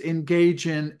journalists engage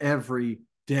in every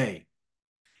day.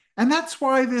 And that's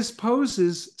why this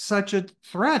poses such a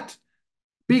threat,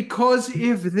 because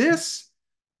if this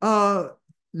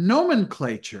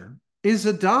nomenclature is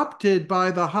adopted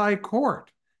by the High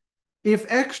Court, if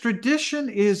extradition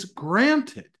is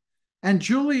granted and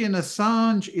Julian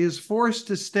Assange is forced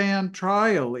to stand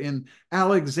trial in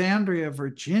Alexandria,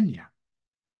 Virginia,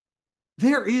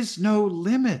 there is no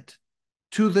limit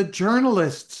to the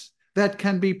journalists that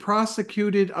can be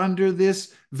prosecuted under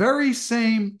this very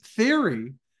same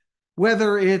theory,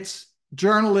 whether it's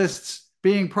journalists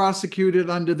being prosecuted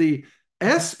under the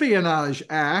Espionage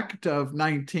Act of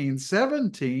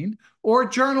 1917 or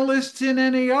journalists in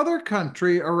any other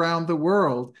country around the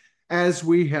world, as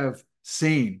we have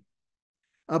seen.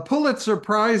 A Pulitzer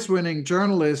Prize-winning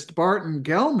journalist, Barton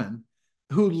Gellman,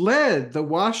 who led the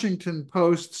Washington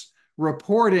Post's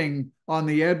reporting on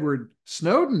the Edward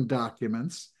Snowden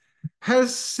documents,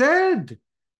 has said,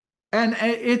 and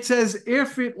it's as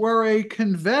if it were a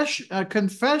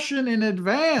confession in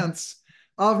advance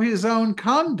of his own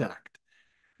conduct,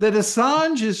 that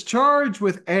Assange is charged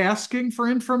with asking for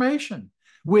information,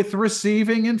 with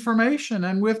receiving information,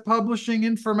 and with publishing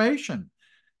information.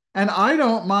 And I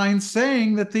don't mind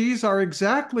saying that these are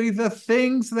exactly the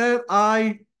things that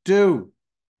I do.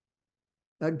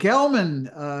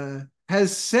 Gellman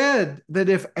has said that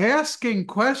if asking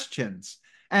questions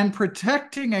and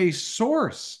protecting a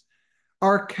source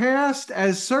are cast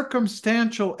as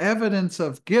circumstantial evidence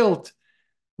of guilt,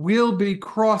 we'll be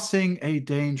crossing a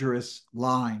dangerous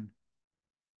line.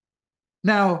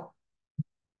 Now,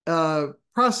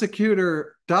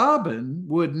 Prosecutor Dobbin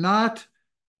would not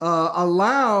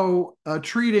allow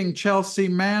treating Chelsea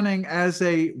Manning as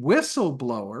a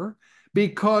whistleblower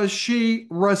because she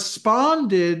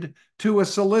responded to a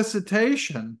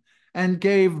solicitation and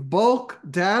gave bulk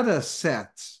data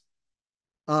sets.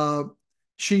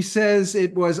 She says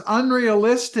it was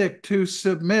unrealistic to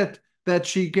submit that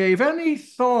she gave any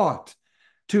thought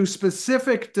to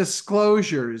specific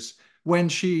disclosures when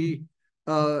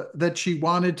that she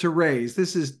wanted to raise.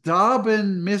 This is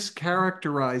Dobbin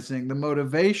mischaracterizing the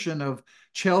motivation of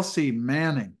Chelsea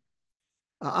Manning.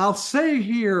 I'll say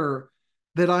here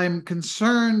that I'm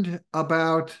concerned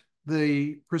about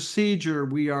the procedure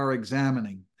we are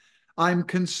examining. I'm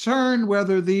concerned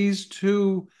whether these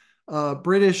two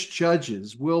British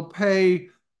judges will pay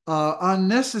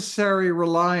unnecessary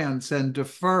reliance and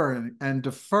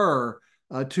defer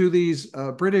to these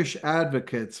British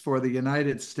advocates for the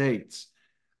United States,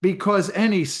 because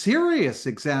any serious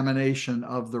examination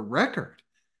of the record,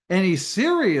 any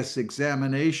serious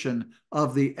examination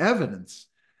of the evidence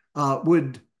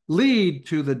would lead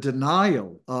to the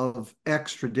denial of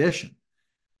extradition.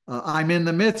 I'm in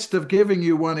the midst of giving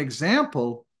you one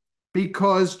example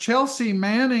because Chelsea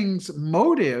Manning's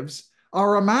motives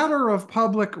are a matter of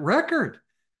public record.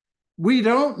 We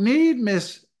don't need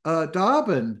Miss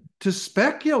Dobbin to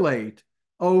speculate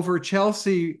over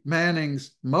Chelsea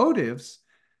Manning's motives.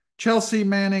 Chelsea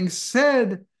Manning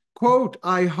said, quote,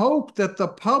 "I hope that the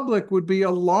public would be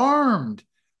alarmed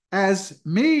as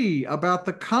me about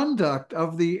the conduct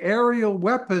of the aerial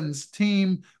weapons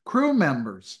team crew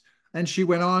members." And she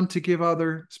went on to give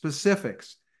other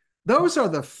specifics. Those are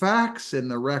the facts in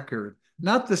the record,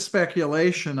 not the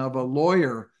speculation of a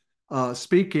lawyer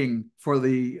speaking for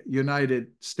the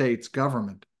United States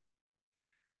government.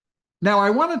 Now,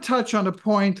 I want to touch on a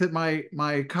point that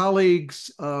my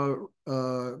colleagues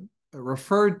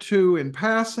referred to in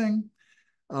passing,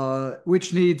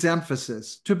 which needs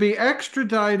emphasis. To be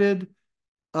extradited,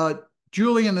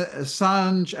 Julian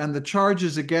Assange and the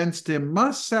charges against him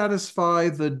must satisfy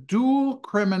the dual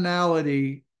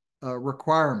criminality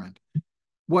requirement.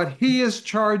 What he is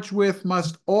charged with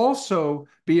must also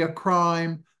be a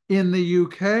crime in the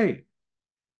UK.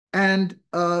 And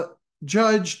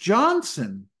Judge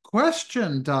Johnson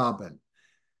questioned Dobbin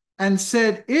and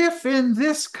said, if in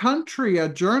this country a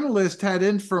journalist had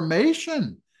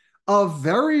information of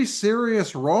very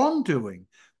serious wrongdoing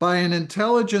by an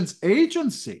intelligence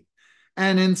agency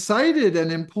and incited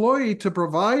an employee to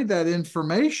provide that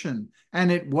information, and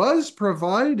it was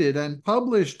provided and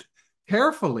published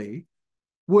carefully,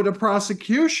 would a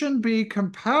prosecution be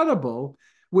compatible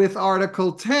with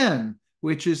Article 10,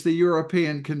 which is the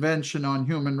European Convention on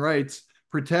Human Rights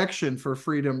Protection for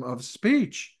Freedom of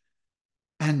Speech?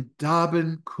 And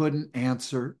Dobbin couldn't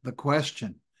answer the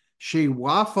question. She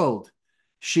waffled.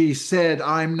 She said,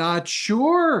 "I'm not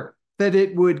sure that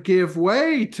it would give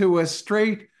way to a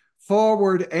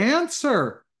straightforward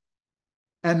answer."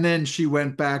 And then she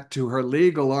went back to her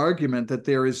legal argument that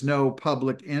there is no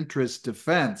public interest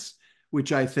defense,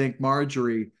 which I think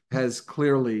Marjorie has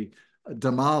clearly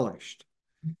demolished.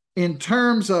 In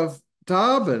terms of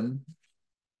Dobbin,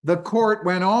 the court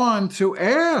went on to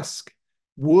ask,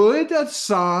 would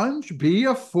Assange be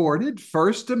afforded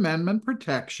First Amendment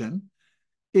protection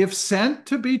if sent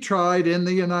to be tried in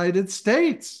the United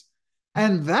States?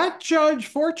 And that judge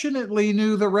fortunately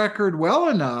knew the record well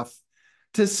enough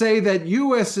to say that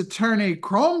U.S. Attorney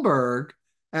Kronberg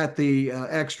at the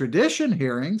extradition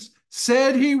hearings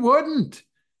said he wouldn't,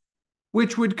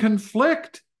 which would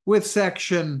conflict with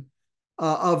section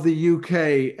of the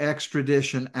UK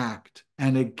Extradition Act.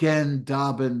 And again,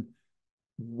 Dobbin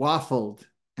waffled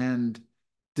and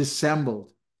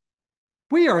dissembled.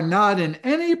 We are not in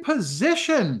any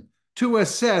position to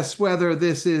assess whether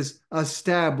this is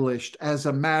established as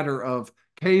a matter of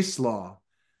case law.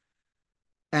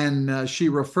 And she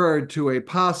referred to a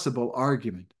possible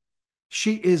argument.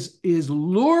 She is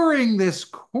luring this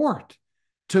court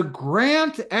to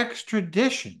grant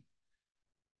extradition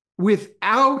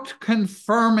without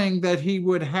confirming that he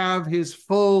would have his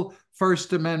full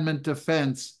First Amendment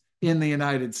defense in the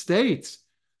United States.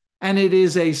 And it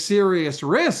is a serious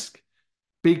risk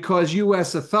because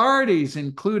U.S. authorities,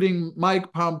 including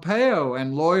Mike Pompeo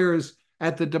and lawyers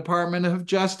at the Department of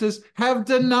Justice, have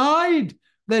denied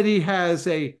that he has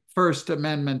a First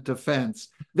Amendment defense.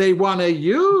 They want to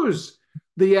use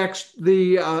the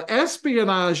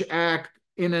Espionage Act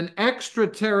in an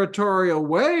extraterritorial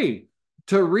way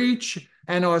to reach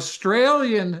an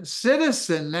Australian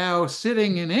citizen now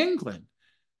sitting in England,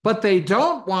 but they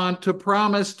don't want to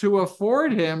promise to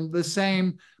afford him the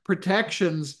same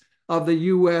protections of the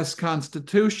U.S.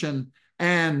 Constitution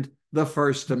and the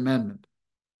First Amendment.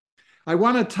 I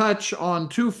want to touch on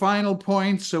two final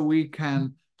points so we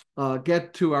can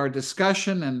get to our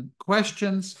discussion and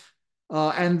questions,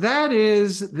 and that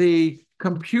is the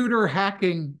computer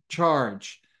hacking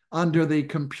charge under the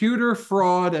Computer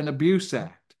Fraud and Abuse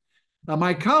Act.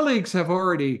 My colleagues have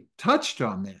already touched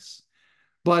on this,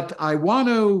 but I want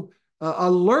to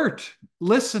alert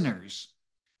listeners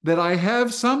that I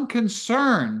have some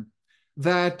concern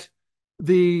that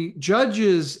the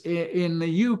judges in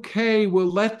the UK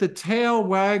will let the tail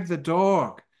wag the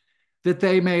dog, that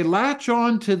they may latch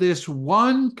on to this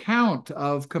one count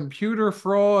of computer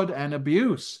fraud and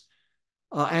abuse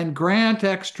and grant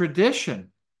extradition,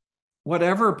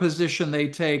 whatever position they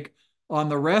take on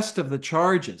the rest of the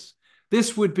charges.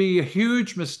 This would be a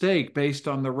huge mistake based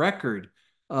on the record,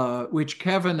 which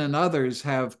Kevin and others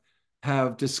have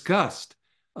discussed,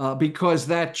 because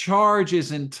that charge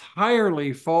is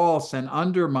entirely false and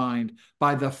undermined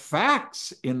by the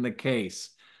facts in the case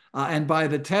and by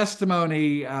the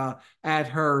testimony at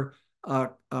her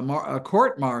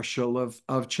court-martial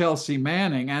of Chelsea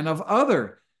Manning and of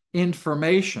other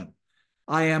information.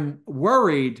 I am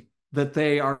worried that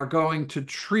they are going to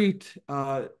treat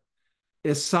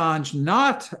Assange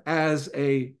not as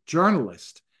a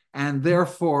journalist and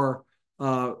therefore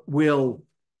will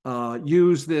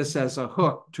use this as a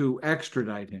hook to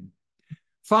extradite him.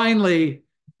 Finally,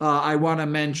 I want to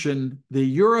mention the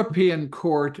European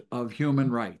Court of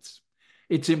Human Rights.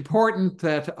 It's important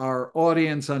that our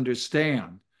audience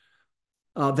understand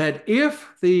that if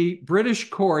the British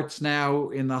courts now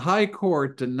in the High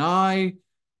Court deny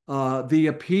the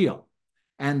appeal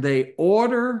and they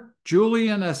order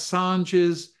Julian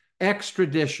Assange's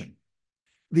extradition,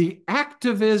 the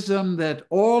activism that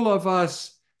all of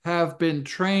us have been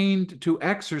trained to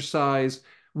exercise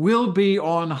will be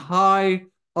on high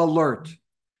alert.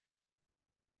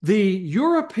 The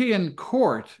European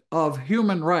Court of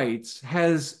Human Rights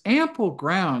has ample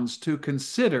grounds to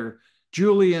consider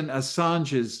Julian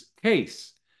Assange's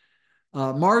case.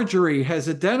 Marjorie has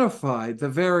identified the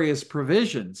various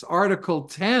provisions. Article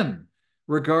 10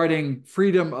 regarding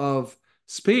freedom of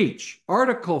speech.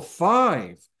 Article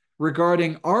 5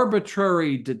 regarding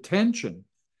arbitrary detention.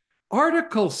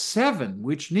 Article 7,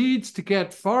 which needs to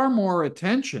get far more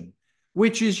attention,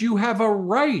 which is you have a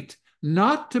right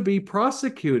not to be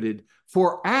prosecuted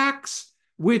for acts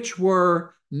which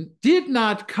did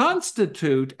not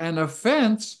constitute an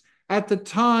offense at the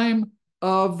time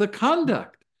of the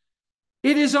conduct.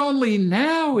 It is only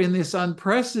now in this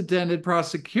unprecedented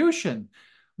prosecution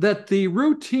that the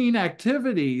routine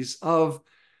activities of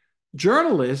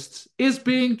journalists is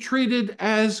being treated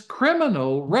as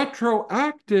criminal,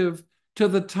 retroactive to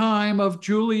the time of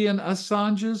Julian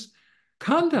Assange's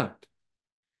conduct.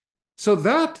 So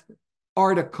that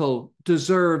article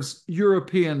deserves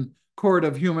European Court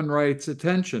of Human Rights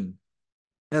attention,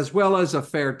 as well as a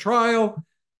fair trial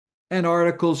and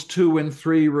Articles 2 and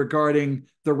 3 regarding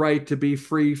the right to be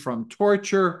free from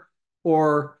torture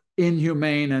or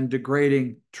inhumane and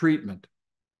degrading treatment.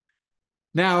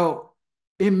 Now,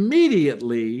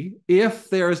 immediately, if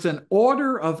there's an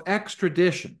order of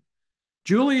extradition,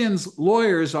 Julian's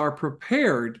lawyers are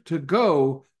prepared to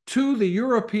go to the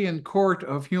European Court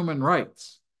of Human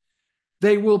Rights.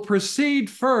 They will proceed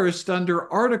first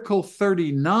under Article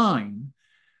 39,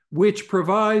 which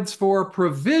provides for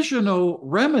provisional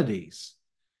remedies,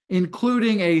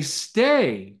 including a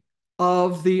stay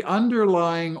of the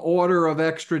underlying order of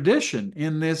extradition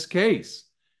in this case.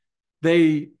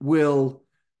 They will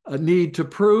need to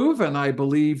prove, and I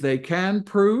believe they can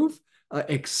prove,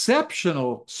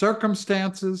 exceptional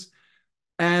circumstances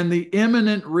and the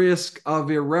imminent risk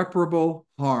of irreparable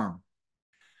harm.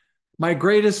 My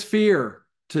greatest fear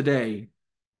today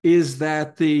is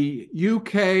that the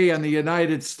UK and the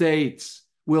United States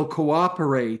will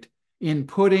cooperate in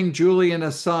putting Julian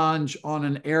Assange on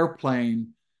an airplane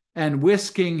and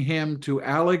whisking him to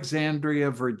Alexandria,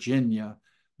 Virginia,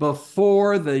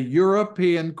 before the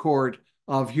European Court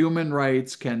of Human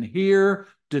Rights can hear,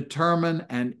 determine,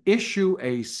 and issue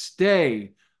a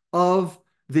stay of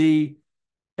the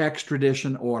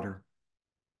extradition order.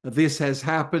 This has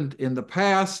happened in the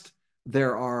past.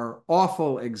 There are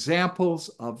awful examples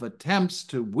of attempts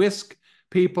to whisk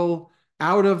people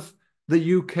out of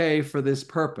the UK for this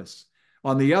purpose.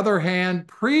 On the other hand,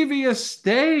 previous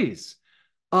stays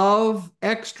of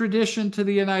extradition to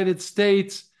the United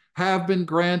States have been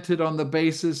granted on the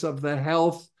basis of the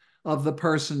health of the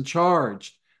person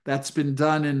charged. That's been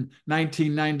done in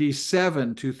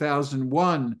 1997,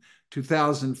 2001,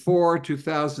 2004,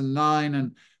 2009,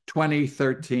 and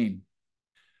 2013.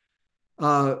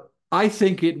 I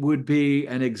think it would be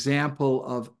an example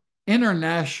of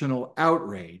international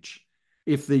outrage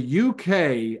if the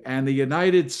UK and the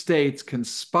United States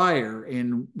conspire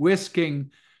in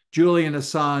whisking Julian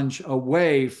Assange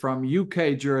away from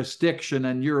UK jurisdiction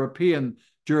and European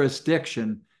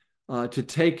jurisdiction to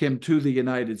take him to the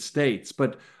United States.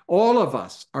 But all of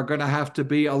us are going to have to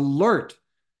be alert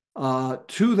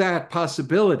to that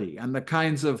possibility, and the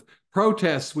kinds of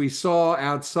protests we saw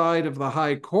outside of the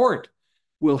High Court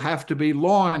will have to be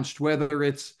launched, whether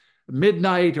it's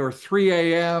midnight or 3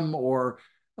 a.m. or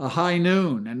a high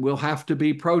noon, and we'll have to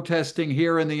be protesting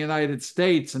here in the United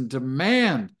States and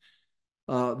demand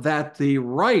that the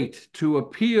right to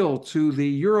appeal to the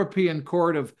European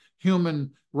Court of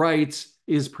Human Rights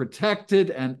is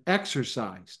protected and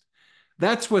exercised.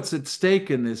 That's what's at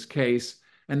stake in this case,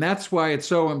 and that's why it's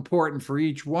so important for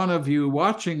each one of you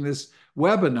watching this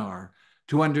webinar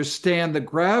to understand the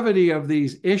gravity of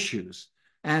these issues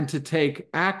and to take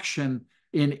action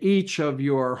in each of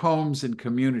your homes and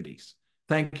communities.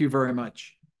 Thank you very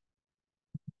much.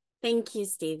 Thank you,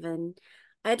 Stephen.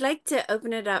 I'd like to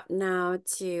open it up now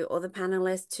to all the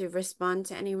panelists to respond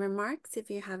to any remarks, if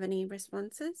you have any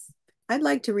responses. I'd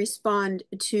like to respond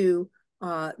to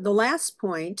the last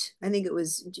point. I think it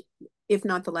was, if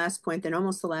not the last point, then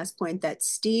almost the last point that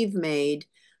Steve made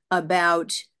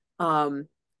about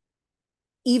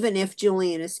even if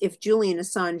Julian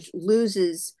Assange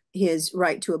loses his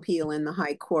right to appeal in the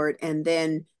High Court and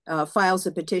then files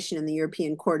a petition in the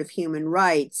European Court of Human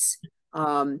Rights,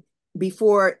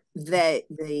 before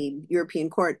the European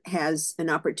Court has an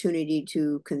opportunity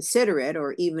to consider it,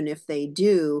 or even if they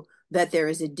do, that there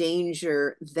is a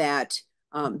danger that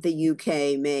the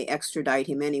UK may extradite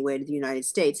him anyway to the United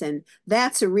States. And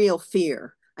that's a real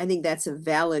fear. I think that's a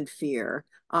valid fear.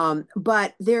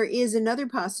 But there is another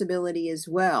possibility as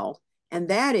well, and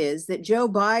that is that Joe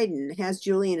Biden has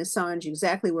Julian Assange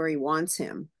exactly where he wants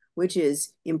him, which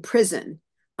is in prison.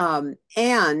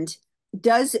 And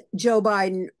does Joe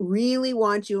Biden really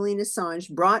want Julian Assange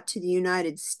brought to the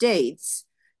United States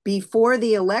before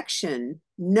the election,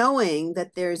 knowing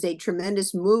that there's a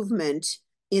tremendous movement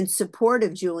in support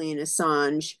of Julian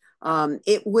Assange?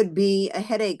 It would be a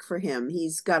headache for him.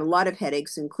 He's got a lot of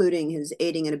headaches, including his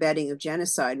aiding and abetting of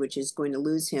genocide, which is going to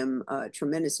lose him a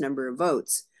tremendous number of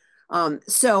votes.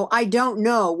 So I don't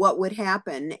know what would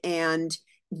happen. And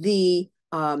the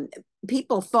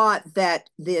people thought that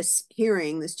this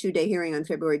hearing, this two-day hearing on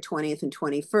February 20th and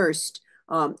 21st,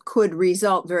 could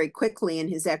result very quickly in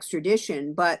his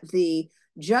extradition. But the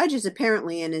judges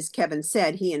apparently, and as Kevin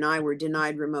said, he and I were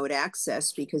denied remote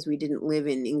access because we didn't live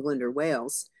in England or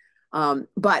Wales.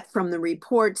 But from the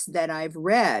reports that I've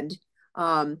read,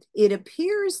 it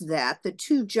appears that the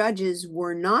two judges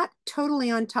were not totally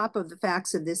on top of the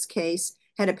facts of this case,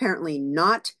 had apparently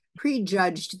not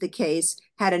prejudged the case,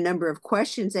 had a number of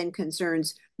questions and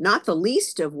concerns, not the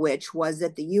least of which was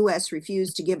that the US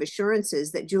refused to give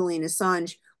assurances that Julian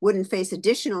Assange wouldn't face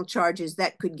additional charges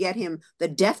that could get him the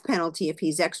death penalty if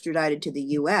he's extradited to the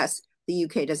US. The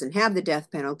UK doesn't have the death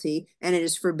penalty, and it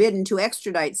is forbidden to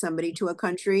extradite somebody to a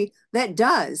country that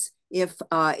does,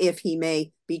 if he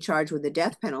may be charged with the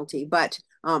death penalty. But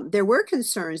there were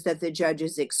concerns that the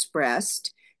judges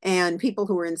expressed, and people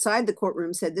who were inside the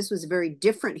courtroom said this was a very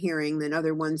different hearing than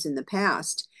other ones in the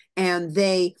past. And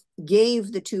they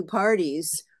gave the two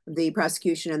parties, the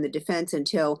prosecution and the defense,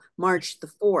 until March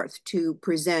the 4th to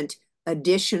present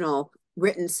additional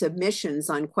written submissions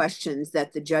on questions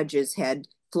that the judges had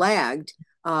flagged.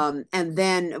 And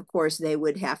then, of course, they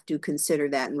would have to consider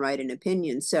that and write an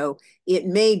opinion. So it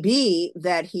may be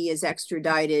that he is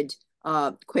extradited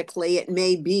quickly. It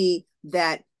may be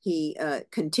that he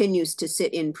continues to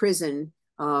sit in prison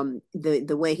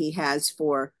the way he has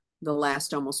for the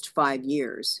last almost 5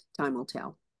 years. Time will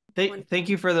tell. Thank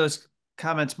you for those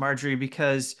comments, Marjorie,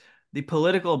 because the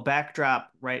political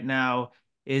backdrop right now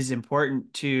is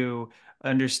important to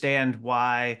understand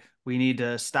why we need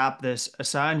to stop this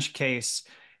Assange case.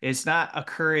 It's not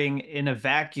occurring in a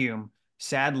vacuum.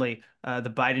 Sadly, the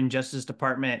Biden Justice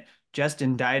Department just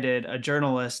indicted a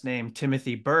journalist named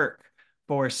Timothy Burke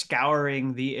for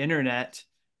scouring the internet.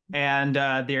 And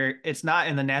it's not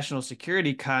in the national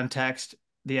security context.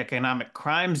 The Economic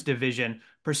Crimes Division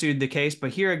pursued the case. But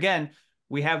here again,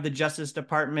 we have the Justice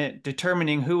Department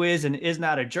determining who is and is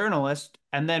not a journalist.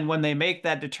 And then when they make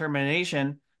that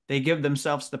determination, they give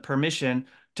themselves the permission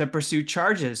to pursue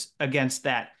charges against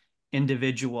that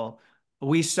individual.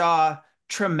 We saw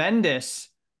tremendous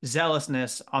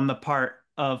zealousness on the part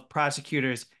of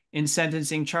prosecutors in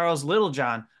sentencing Charles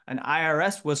Littlejohn, an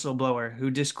IRS whistleblower who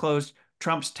disclosed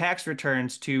Trump's tax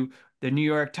returns to the New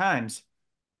York Times.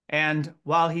 And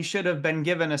while he should have been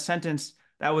given a sentence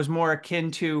that was more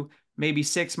akin to maybe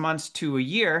 6 months to a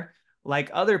year, like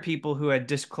other people who had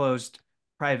disclosed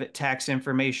private tax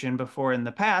information before in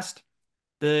the past,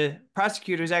 the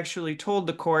prosecutors actually told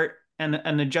the court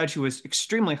and the judge, who was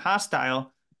extremely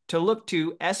hostile, to look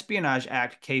to Espionage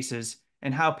Act cases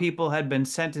and how people had been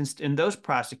sentenced in those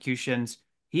prosecutions.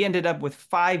 He ended up with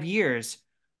 5 years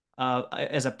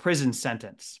as a prison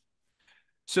sentence.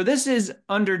 So this is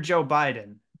under Joe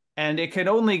Biden, and it could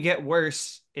only get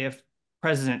worse if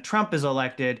President Trump is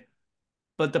elected.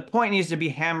 But the point needs to be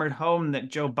hammered home that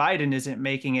Joe Biden isn't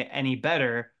making it any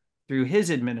better through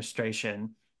his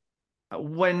administration.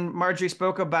 When Marjorie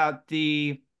spoke about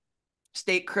the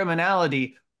state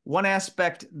criminality, one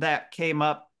aspect that came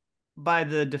up by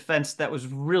the defense that was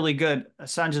really good,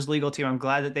 Assange's legal team, I'm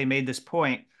glad that they made this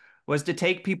point, was to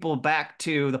take people back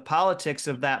to the politics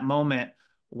of that moment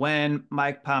when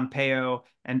Mike Pompeo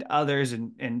and others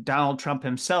and Donald Trump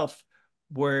himself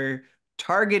were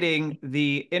targeting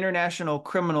the International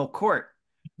Criminal Court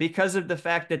because of the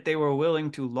fact that they were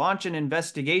willing to launch an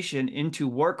investigation into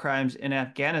war crimes in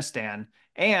Afghanistan.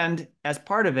 And as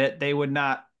part of it, they would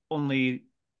not only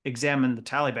examine the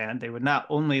Taliban, they would not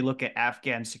only look at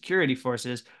Afghan security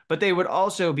forces, but they would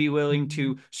also be willing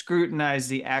to scrutinize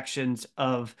the actions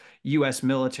of U.S.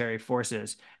 military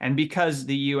forces. And because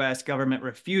the U.S. government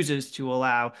refuses to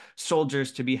allow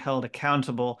soldiers to be held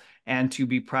accountable and to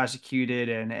be prosecuted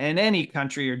in any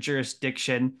country or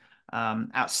jurisdiction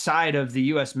outside of the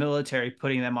U.S. military,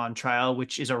 putting them on trial,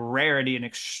 which is a rarity, an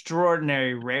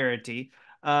extraordinary rarity,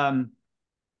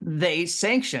 they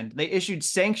issued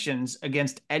sanctions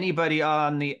against anybody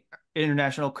on the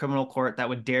International Criminal Court that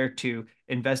would dare to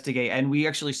investigate. And we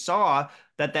actually saw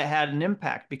that had an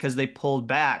impact because they pulled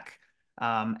back.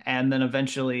 And then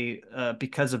eventually,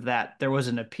 because of that, there was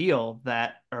an appeal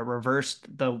that reversed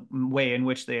the way in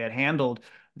which they had handled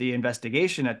the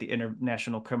investigation at the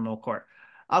International Criminal Court.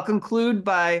 I'll conclude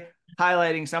by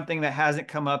highlighting something that hasn't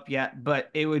come up yet, but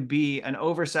it would be an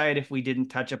oversight if we didn't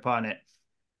touch upon it.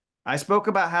 I spoke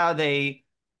about how they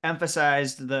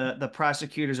emphasized the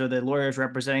prosecutors or the lawyers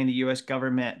representing the U.S.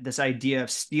 government, this idea of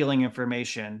stealing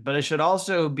information. But it should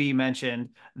also be mentioned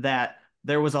that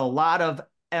there was a lot of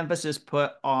emphasis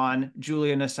put on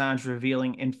Julian Assange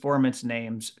revealing informants'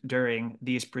 names during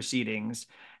these proceedings,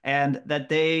 and that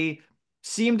they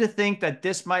seem to think that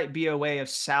this might be a way of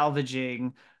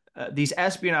salvaging these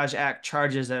Espionage Act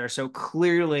charges that are so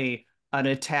clearly an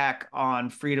attack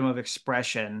on freedom of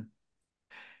expression.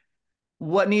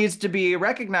 What needs to be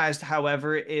recognized,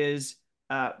 however, is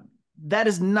that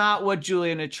is not what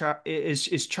Julian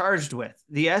is charged with.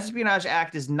 The Espionage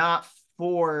Act is not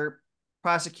for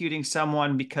prosecuting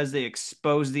someone because they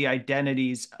expose the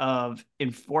identities of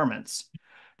informants.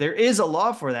 There is a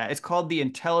law for that. It's called the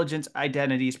Intelligence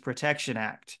Identities Protection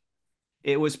Act.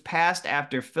 It was passed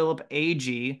after Philip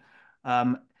Agee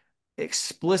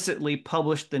explicitly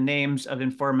published the names of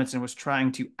informants and was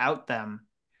trying to out them.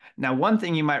 Now, one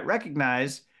thing you might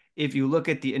recognize if you look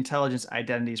at the Intelligence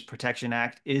Identities Protection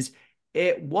Act is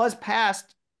it was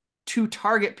passed to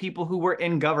target people who were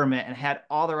in government and had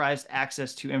authorized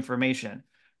access to information.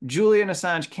 Julian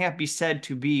Assange can't be said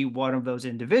to be one of those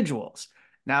individuals.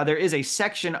 Now, there is a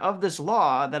section of this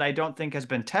law that I don't think has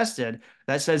been tested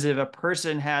that says if a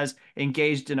person has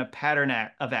engaged in a pattern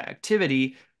of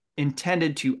activity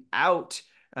intended to out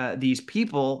these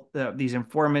people, these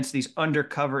informants, these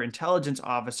undercover intelligence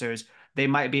officers, they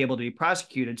might be able to be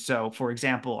prosecuted. So, for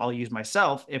example, I'll use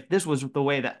myself. If this was the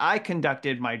way that I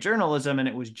conducted my journalism and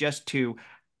it was just to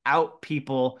out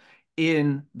people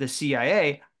in the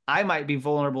CIA, I might be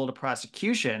vulnerable to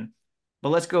prosecution. But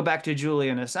let's go back to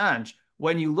Julian Assange.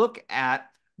 When you look at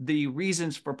the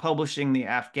reasons for publishing the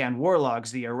Afghan war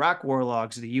logs, the Iraq war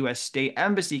logs, the US State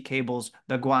Embassy cables,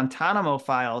 the Guantanamo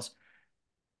files,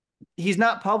 he's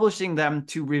not publishing them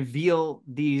to reveal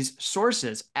these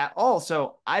sources at all.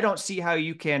 So I don't see how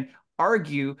you can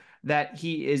argue that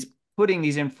he is putting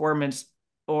these informants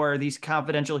or these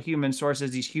confidential human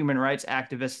sources, these human rights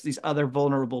activists, these other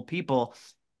vulnerable people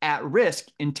at risk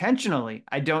intentionally.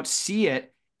 I don't see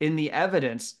it in the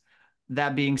evidence.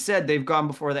 That being said, they've gone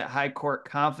before that high court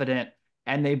confident,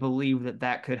 and they believe that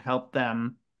that could help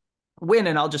them win.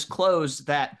 And I'll just close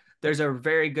that there's a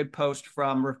very good post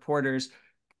from Reporters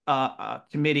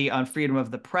Committee on Freedom of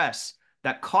the Press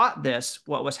that caught this,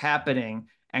 what was happening,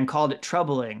 and called it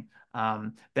troubling.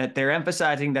 That they're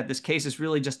emphasizing that this case is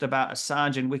really just about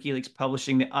Assange and WikiLeaks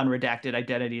publishing the unredacted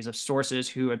identities of sources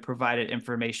who had provided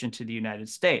information to the United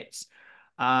States.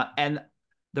 And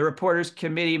the Reporters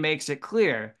Committee makes it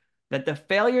clear that the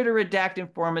failure to redact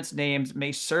informants' names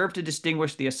may serve to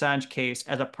distinguish the Assange case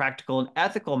as a practical and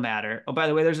ethical matter. Oh, by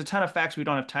the way, there's a ton of facts we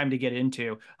don't have time to get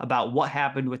into about what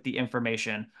happened with the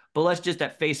information, but let's just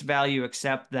at face value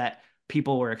accept that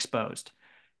people were exposed.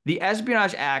 The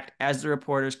Espionage Act, as the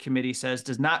Reporters Committee says,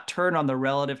 does not turn on the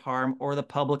relative harm or the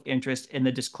public interest in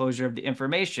the disclosure of the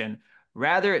information.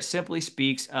 Rather, it simply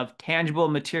speaks of tangible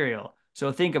material.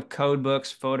 So think of code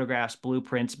books, photographs,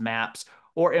 blueprints, maps,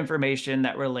 or information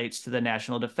that relates to the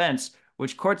national defense,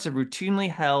 which courts have routinely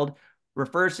held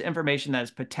refers to information that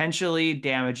is potentially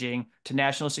damaging to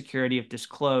national security if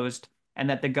disclosed and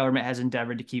that the government has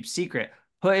endeavored to keep secret.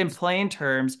 Put in plain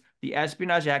terms, the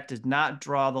Espionage Act does not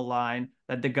draw the line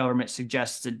that the government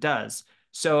suggests it does.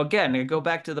 So again, I go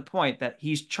back to the point that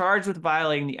he's charged with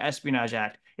violating the Espionage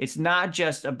Act. It's not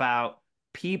just about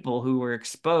people who were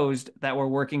exposed that were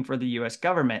working for the US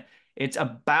government. It's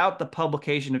about the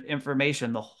publication of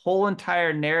information. The whole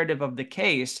entire narrative of the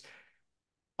case,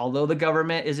 although the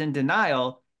government is in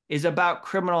denial, is about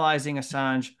criminalizing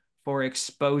Assange for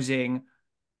exposing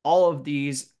all of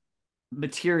these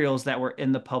materials that were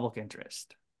in the public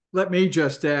interest. Let me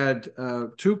just add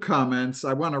 2 comments.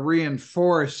 I want to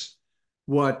reinforce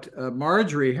what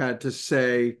Marjorie had to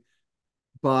say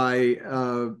by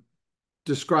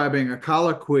describing a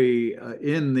colloquy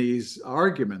in these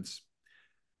arguments.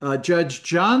 Judge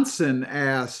Johnson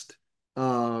asked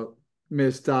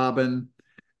Ms. Dobbin,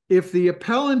 if the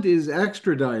appellant is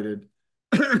extradited,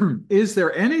 is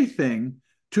there anything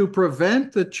to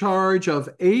prevent the charge of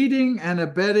aiding and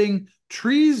abetting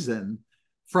treason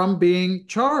from being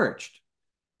charged?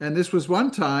 And this was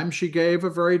one time she gave a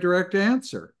very direct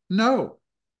answer, no.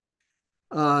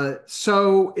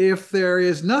 So if there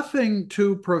is nothing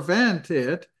to prevent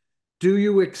it, do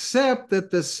you accept that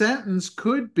the sentence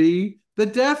could be the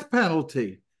death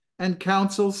penalty? And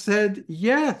counsel said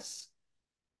yes.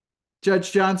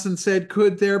 Judge Johnson said,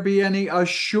 could there be any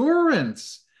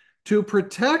assurance to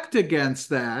protect against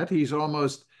that? He's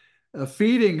almost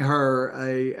feeding her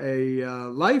a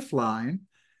lifeline.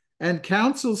 And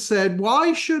counsel said,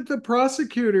 why should the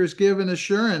prosecutors give an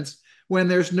assurance when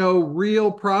there's no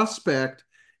real prospect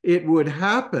it would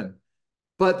happen?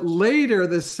 But later,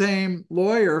 the same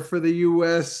lawyer for the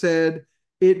US said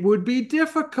it would be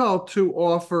difficult to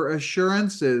offer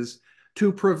assurances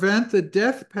to prevent the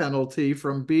death penalty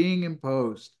from being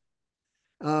imposed.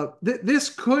 This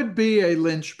could be a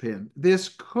linchpin. This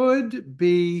could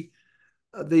be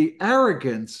the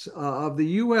arrogance of the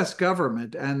US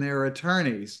government and their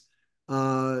attorneys.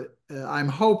 I'm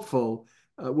hopeful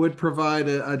would provide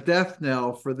a death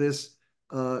knell for this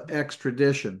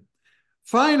extradition.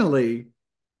 Finally,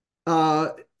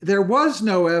 there was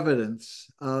no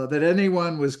evidence that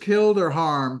anyone was killed or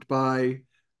harmed by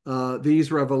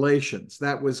these revelations.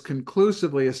 That was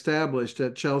conclusively established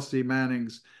at Chelsea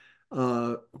Manning's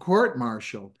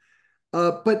court-martial.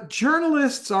 But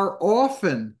journalists are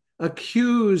often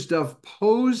accused of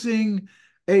posing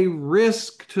a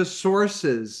risk to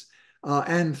sources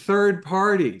and third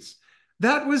parties.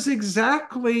 That was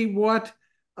exactly what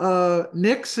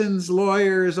Nixon's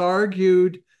lawyers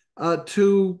argued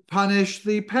to punish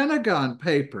the Pentagon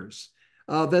Papers,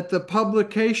 that the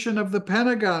publication of the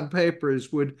Pentagon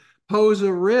Papers would pose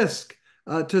a risk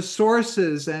to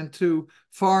sources and to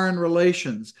foreign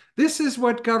relations. This is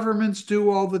what governments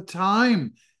do all the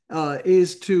time,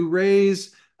 is to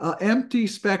raise empty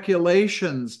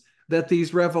speculations that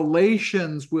these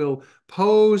revelations will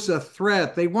pose a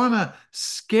threat. They want to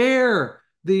scare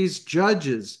these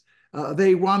judges.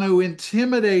 They want to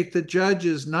intimidate the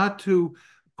judges not to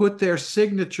put their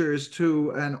signatures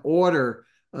to an order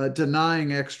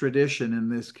denying extradition in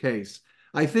this case.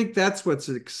 I think that's what's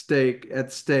at stake,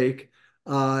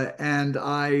 and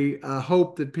I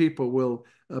hope that people will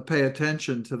pay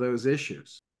attention to those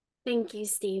issues. Thank you,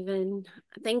 Stephen.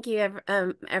 Thank you,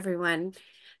 everyone.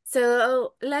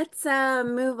 So let's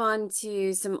move on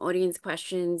to some audience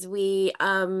questions. We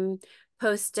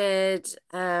posted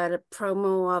a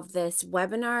promo of this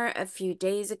webinar a few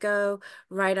days ago,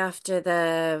 right after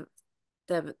the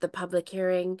public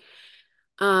hearing.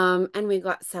 And we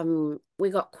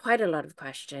got quite a lot of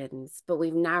questions, but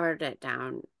we've narrowed it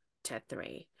down to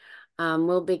 3.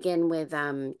 We'll begin with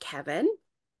Kevin.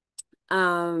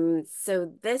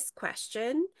 So this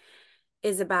question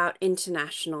is about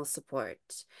international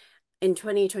support. In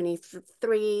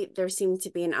 2023, there seemed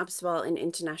to be an upswell in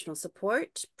international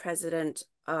support. President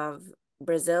of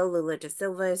Brazil, Lula da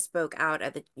Silva, spoke out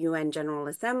at the UN General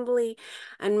Assembly,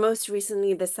 and most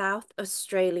recently, the South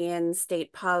Australian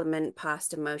State Parliament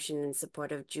passed a motion in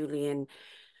support of Julian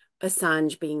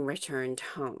Assange being returned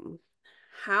home.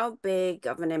 How big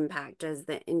of an impact does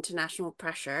the international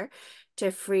pressure to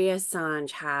free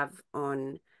Assange have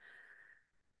on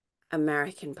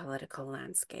American political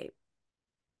landscape?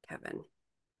 Kevin.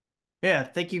 Yeah,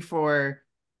 thank you for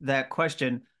that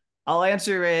question. I'll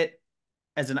answer it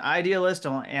as an idealist.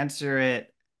 I'll answer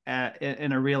it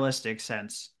in a realistic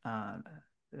sense.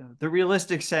 The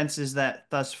realistic sense is that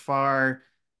thus far,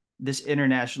 this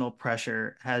international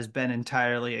pressure has been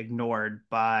entirely ignored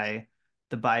by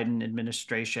the Biden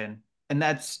administration, and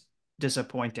that's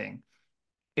disappointing.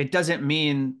 It doesn't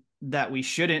mean that we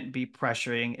shouldn't be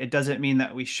pressuring. It doesn't mean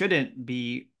that we shouldn't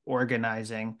be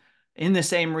organizing. In the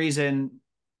same reason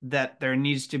that there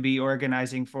needs to be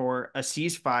organizing for a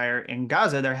ceasefire in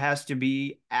Gaza, there has to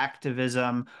be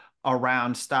activism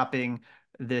around stopping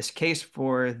this case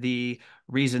for the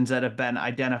reasons that have been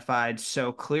identified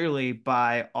so clearly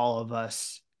by all of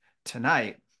us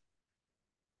tonight.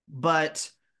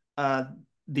 But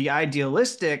the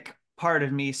idealistic part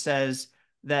of me says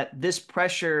that this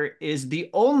pressure is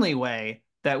the only way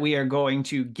that we are going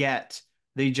to get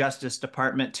the Justice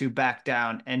Department to back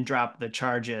down and drop the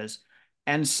charges.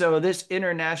 And so this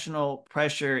international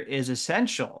pressure is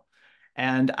essential.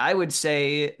 And I would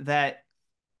say that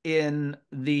in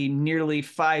the nearly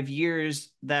 5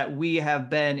 years that we have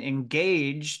been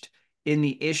engaged in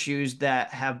the issues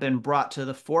that have been brought to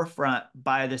the forefront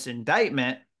by this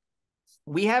indictment,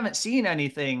 we haven't seen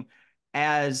anything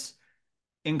as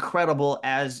incredible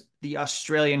as the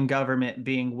Australian government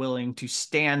being willing to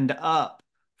stand up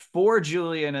for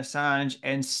Julian Assange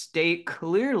and state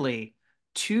clearly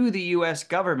to the US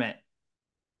government,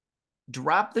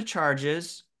 drop the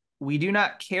charges. We do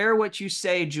not care what you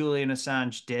say Julian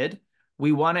Assange did.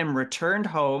 We want him returned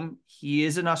home. He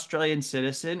is an Australian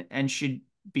citizen and should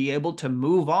be able to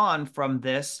move on from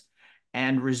this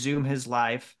and resume his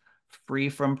life free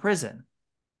from prison.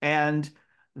 And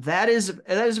that is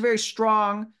a very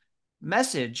strong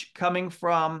message coming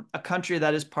from a country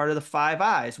that is part of the Five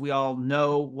Eyes. We all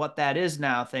know what that is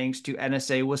now, thanks to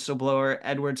NSA whistleblower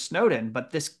Edward Snowden.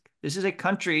 But this is a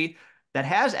country that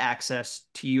has access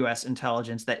to U.S.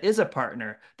 intelligence, that is a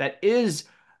partner, that is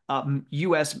a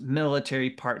U.S.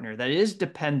 military partner, that is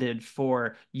dependent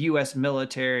for U.S.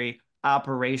 military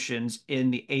operations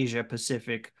in the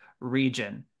Asia-Pacific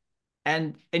region.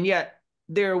 And yet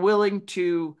they're willing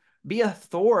to be a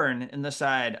thorn in the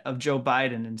side of Joe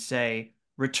Biden and say,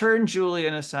 return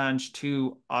Julian Assange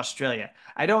to Australia.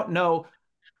 I don't know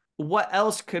what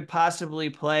else could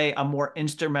possibly play a more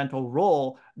instrumental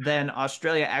role than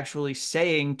Australia actually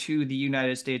saying to the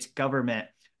United States government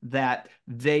that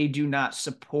they do not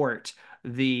support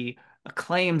the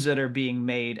claims that are being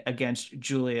made against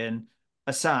Julian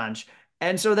Assange.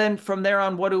 And so then from there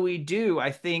on, what do?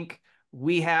 I think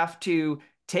we have to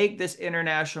take this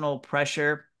international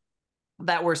pressure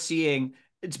that we're seeing.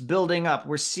 It's building up.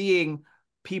 We're seeing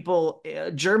people,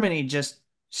 Germany just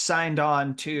signed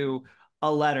on to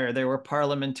a letter. There were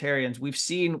parliamentarians. We've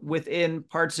seen within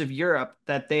parts of Europe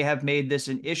that they have made this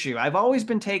an issue. I've always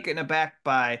been taken aback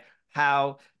by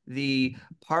how the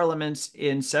parliaments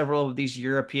in several of these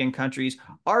European countries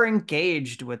are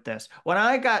engaged with this. When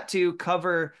I got to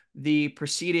cover the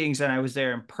proceedings and I was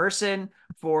there in person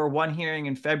for one hearing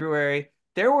in February,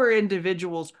 there were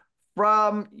individuals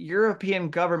from European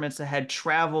governments that had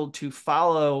traveled to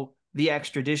follow the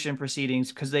extradition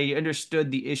proceedings because they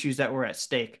understood the issues that were at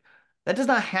stake. That does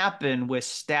not happen with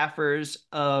staffers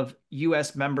of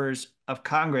US members of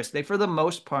Congress. They, for the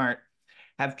most part,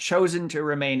 have chosen to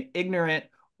remain ignorant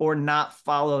or not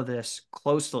follow this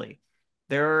closely.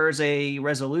 There's a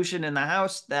resolution in the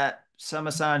House that some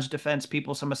Assange defense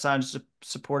people, some Assange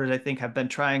supporters, I think, have been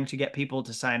trying to get people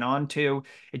to sign on to.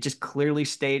 It just clearly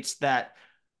states that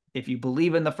if you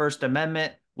believe in the First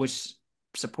Amendment, which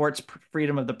supports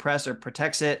freedom of the press or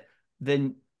protects it,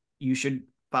 then you should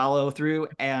follow through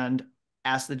and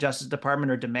ask the Justice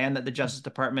Department or demand that the Justice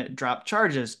Department drop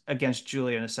charges against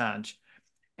Julian Assange.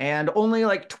 And only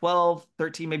like 12,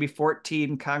 13, maybe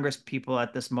 14 Congress people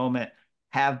at this moment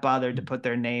have bothered to put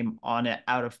their name on it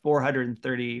out of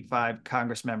 435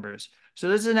 Congress members. So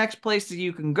this is the next place that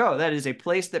you can go. That is a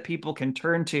place that people can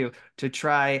turn to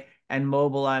try and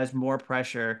mobilize more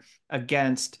pressure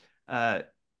against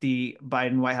the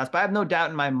Biden White House. But I have no doubt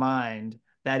in my mind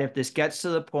that if this gets to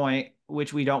the point,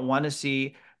 which we don't want to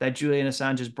see, that Julian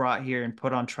Assange is brought here and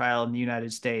put on trial in the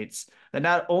United States, that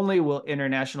not only will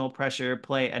international pressure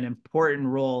play an important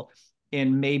role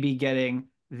in maybe getting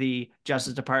the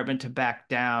Justice Department to back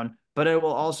down, but it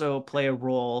will also play a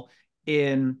role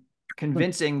in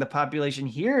convincing the population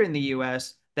here in the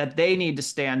US that they need to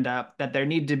stand up, that there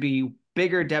need to be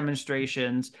bigger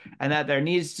demonstrations, and that there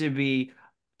needs to be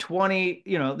 20,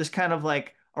 this kind of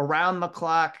like around the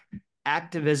clock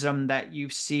activism that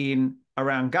you've seen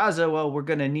around Gaza. Well, we're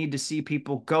going to need to see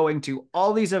people going to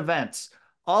all these events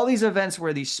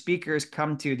where these speakers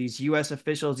come to, these US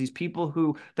officials, these people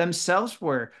who themselves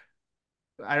were,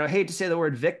 I don't hate to say the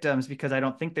word victims because I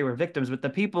don't think they were victims, but the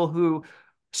people who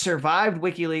survived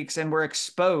WikiLeaks and were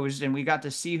exposed, and we got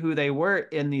to see who they were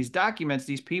in these documents,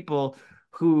 these people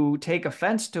who take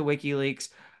offense to WikiLeaks.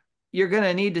 You're going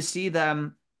to need to see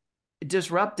them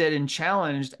disrupted and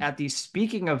challenged at these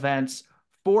speaking events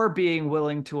for being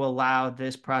willing to allow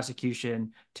this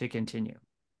prosecution to continue.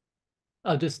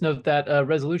 I'll just note that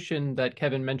resolution that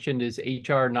Kevin mentioned is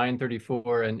HR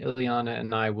 934, and Ileana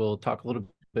and I will talk a little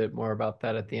bit more about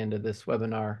that at the end of this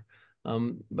webinar.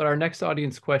 But our next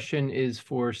audience question is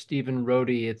for Stephen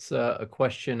Rohde. It's a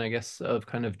question, I guess, of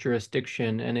kind of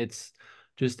jurisdiction, and it's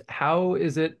just how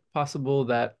is it possible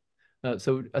that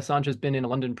so Assange has been in a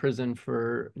London prison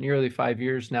for nearly 5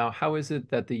 years now. How is it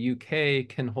that the UK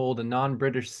can hold a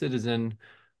non-British citizen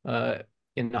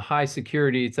in a high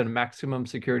security, it's a maximum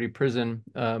security prison,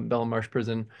 Belmarsh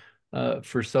prison,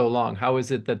 for so long? How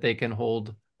is it that they can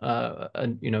hold,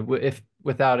 if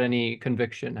without any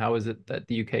conviction, how is it that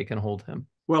the UK can hold him?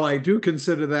 Well, I do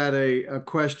consider that a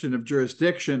question of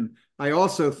jurisdiction. I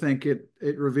also think it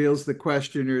reveals the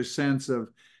questioner's sense of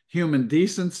human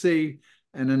decency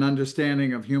and an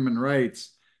understanding of human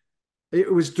rights.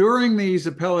 It was during these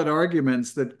appellate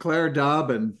arguments that Claire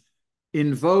Dobbin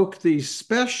invoked the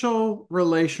special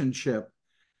relationship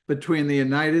between the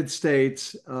United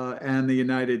States and the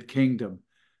United Kingdom.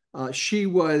 She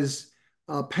was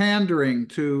pandering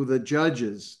to the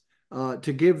judges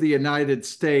to give the United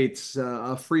States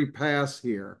a free pass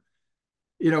here.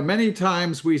 Many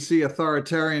times we see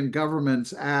authoritarian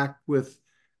governments act with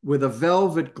a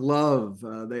velvet glove.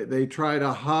 They try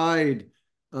to hide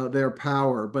their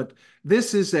power, but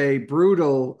this is a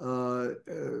brutal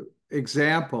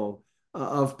example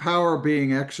of power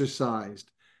being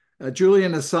exercised.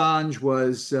 Julian Assange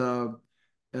was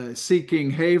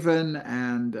seeking haven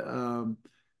and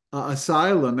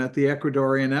asylum at the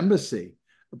Ecuadorian embassy,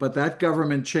 but that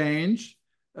government changed.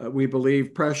 We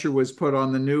believe pressure was put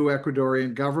on the new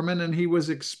Ecuadorian government, and he was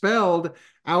expelled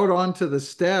out onto the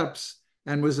steps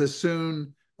and was as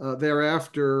soon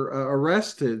thereafter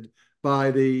arrested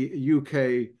by the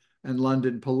UK and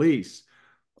London police.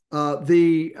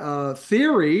 The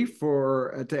theory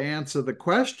to answer the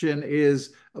question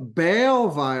is bail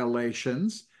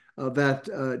violations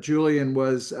that Julian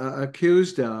was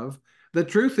accused of. The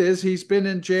truth is he's been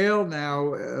in jail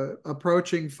now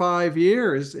approaching 5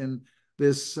 years in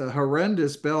this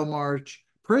horrendous Belmarsh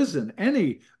prison.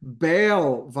 Any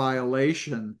bail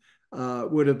violation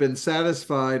would have been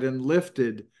satisfied and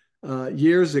lifted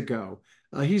years ago.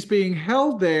 He's being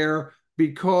held there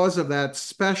because of that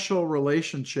special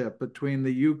relationship between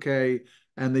the UK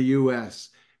and the US.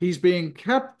 He's being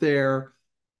kept there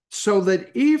so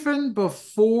that even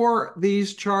before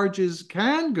these charges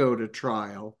can go to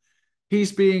trial,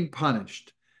 he's being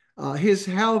punished. His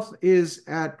health is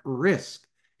at risk.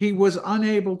 he was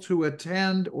unable to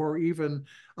attend or even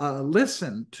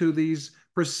listen to these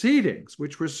proceedings,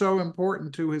 which were so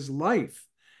important to his life.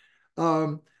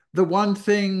 The one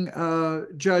thing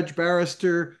Judge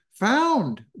Barrister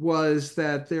found was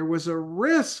that there was a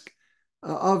risk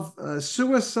of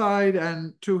suicide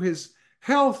and to his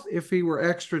health if he were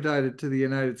extradited to the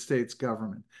United States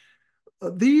government.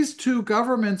 These two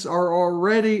governments are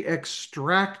already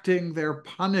extracting their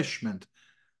punishment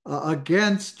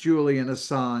against Julian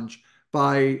Assange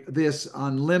by this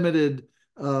unlimited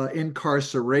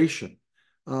incarceration.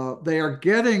 They are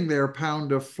getting their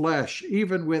pound of flesh,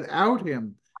 even without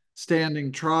him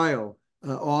standing trial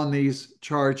on these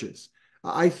charges.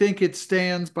 I think it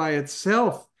stands by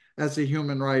itself as a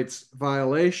human rights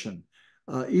violation,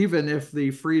 even if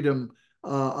the freedom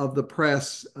of the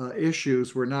press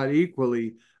issues were not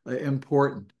equally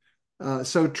important.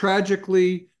 So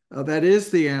tragically, that is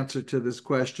the answer to this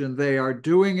question. They are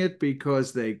doing it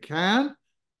because they can.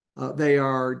 They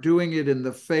are doing it in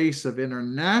the face of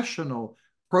international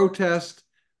protest,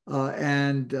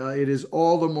 and it is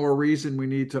all the more reason we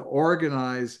need to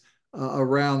organize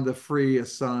around the Free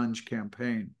Assange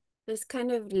campaign. This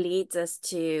kind of leads us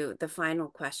to the final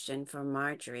question for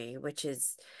Marjorie, which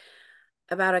is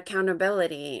about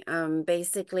accountability.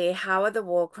 Basically, how are the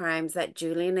war crimes that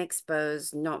Julian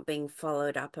exposed not being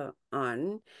followed up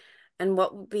on? And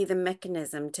what would be the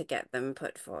mechanism to get them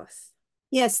put forth?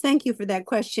 Yes, thank you for that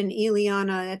question,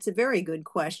 Ileana. That's a very good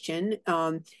question.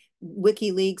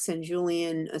 WikiLeaks and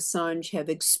Julian Assange have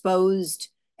exposed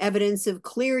evidence of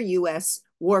clear U.S.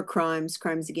 war crimes,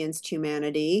 crimes against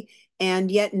humanity,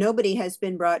 and yet nobody has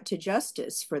been brought to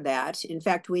justice for that. In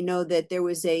fact, we know that there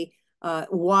was a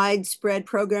widespread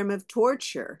program of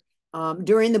torture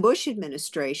during the Bush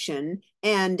administration,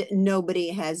 and nobody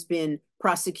has been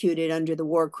prosecuted under the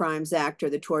War Crimes Act or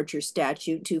the torture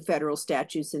statute, two federal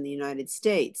statutes in the United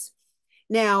States.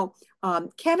 Now,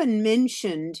 Kevin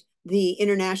mentioned the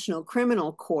International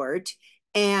Criminal Court,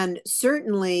 and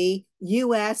certainly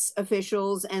U.S.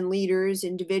 officials and leaders,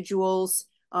 individuals,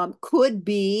 could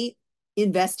be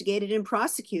investigated and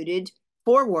prosecuted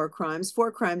for war crimes,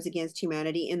 for crimes against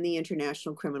humanity in the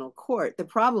International Criminal Court. The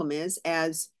problem is,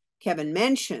 as Kevin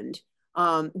mentioned,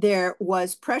 there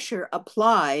was pressure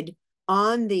applied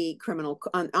on the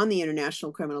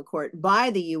International Criminal Court by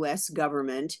the U.S.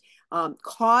 government,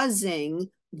 causing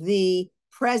the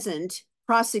present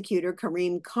prosecutor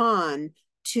Karim Khan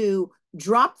to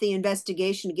drop the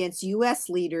investigation against U.S.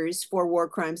 leaders for war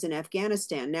crimes in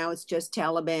Afghanistan. Now it's just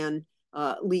Taliban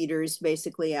leaders,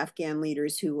 basically Afghan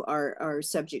leaders, who are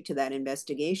subject to that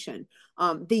investigation.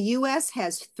 The U.S.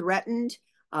 has threatened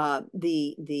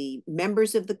the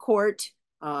members of the court,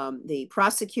 the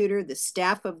prosecutor, the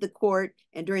staff of the court,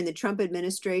 and during the Trump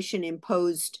administration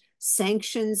imposed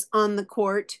sanctions on the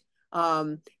court.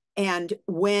 And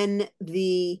when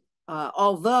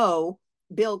although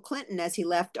Bill Clinton, as he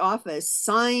left office,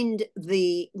 signed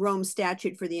the Rome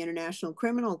Statute for the International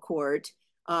Criminal Court,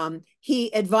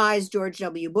 he advised George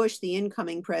W. Bush, the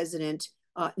incoming president,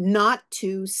 not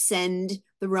to send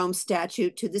the Rome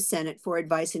Statute to the Senate for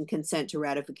advice and consent to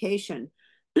ratification.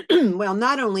 Well,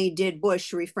 not only did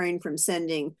Bush refrain from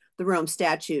sending the Rome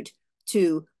Statute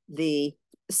to the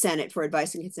Senate for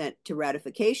advice and consent to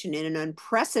ratification, in an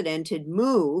unprecedented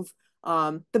move,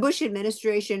 the Bush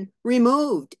administration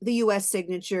removed the U.S.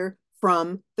 signature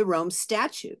from the Rome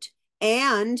Statute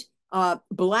and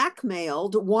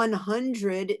blackmailed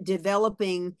 100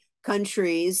 developing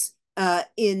countries by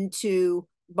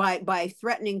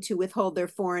threatening to withhold their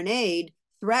foreign aid,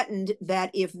 threatened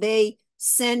that if they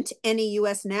sent any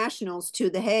U.S. nationals to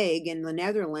The Hague in the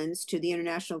Netherlands to the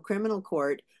International Criminal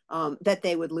Court, that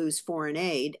they would lose foreign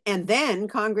aid. And then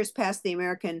Congress passed the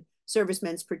American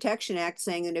Servicemen's Protection Act,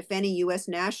 saying that if any U.S.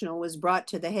 national was brought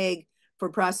to The Hague for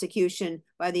prosecution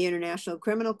by the International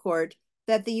Criminal Court,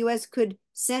 that the U.S. could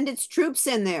send its troops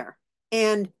in there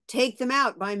and take them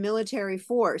out by military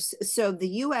force. So the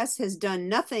U.S. has done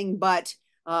nothing but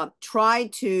try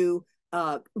to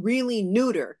really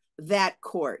neuter that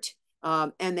court.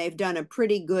 And they've done a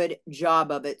pretty good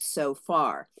job of it so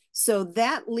far. So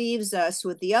that leaves us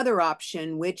with the other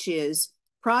option, which is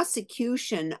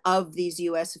prosecution of these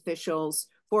U.S. officials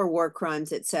for war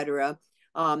crimes, et cetera,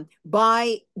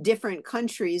 by different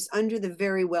countries under the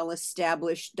very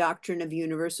well-established doctrine of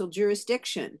universal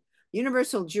jurisdiction.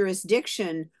 Universal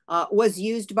jurisdiction was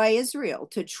used by Israel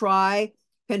to try,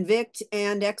 convict,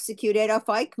 and execute Adolf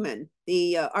Eichmann,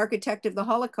 the architect of the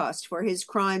Holocaust, for his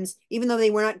crimes, even though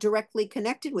they were not directly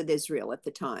connected with Israel at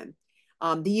the time.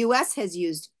 The U.S. has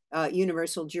used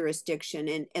universal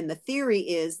jurisdiction, and the theory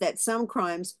is that some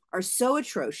crimes are so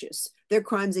atrocious, they're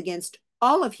crimes against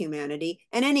all of humanity,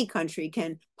 and any country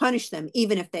can punish them,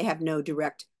 even if they have no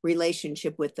direct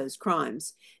relationship with those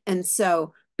crimes. And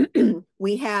so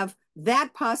we have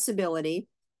that possibility.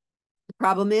 The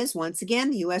problem is, once again,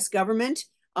 the US government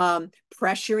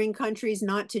pressuring countries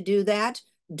not to do that.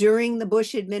 During the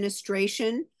Bush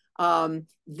administration,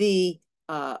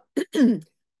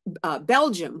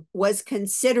 Belgium was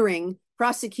considering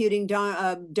prosecuting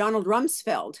Donald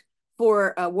Rumsfeld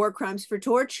for war crimes for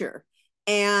torture.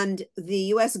 And the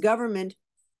US government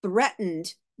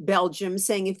threatened Belgium,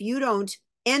 saying, if you don't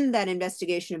end that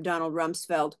investigation of Donald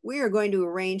Rumsfeld, we are going to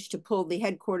arrange to pull the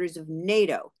headquarters of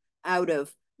NATO out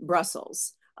of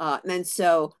Brussels. And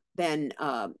so then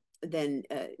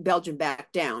Belgium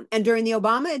backed down. And during the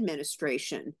Obama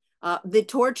administration, the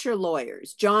torture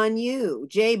lawyers, John Yoo,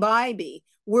 Jay Bybee,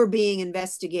 were being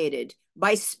investigated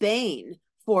by Spain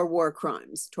for war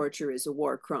crimes. Torture is a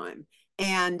war crime.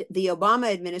 And the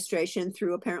Obama administration,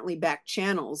 through apparently back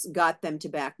channels, got them to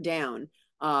back down.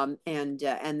 And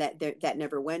that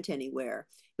never went anywhere.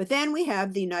 But then we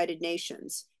have the United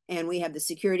Nations, and we have the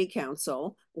Security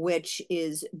Council, which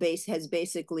has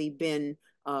basically been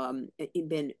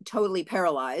totally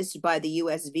paralyzed by the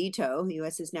U.S. veto. The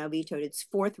U.S. has now vetoed its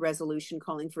fourth resolution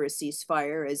calling for a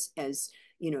ceasefire, as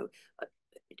you know,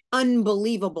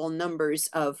 unbelievable numbers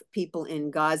of people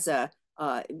in Gaza,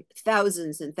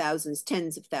 thousands and thousands,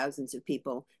 tens of thousands of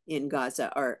people in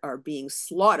Gaza are being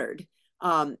slaughtered.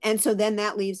 And so then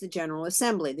that leaves the General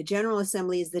Assembly. The General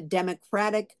Assembly is the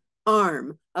democratic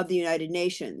arm of the United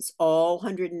Nations. All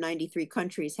 193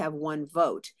 countries have one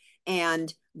vote,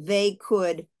 and they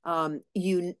could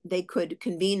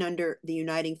convene under the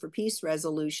Uniting for Peace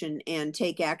resolution and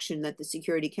take action that the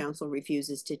Security Council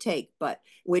refuses to take, but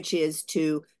which is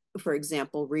to, for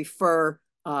example, refer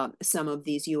some of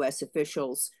these U.S.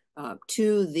 officials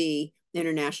to the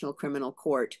International Criminal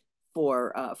Court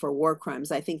for war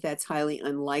crimes. I think that's highly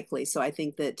unlikely. So I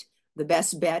think that the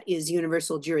best bet is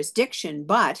universal jurisdiction,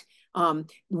 but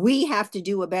we have to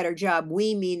do a better job.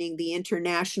 We, meaning the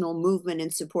international movement in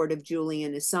support of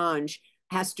Julian Assange,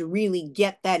 has to really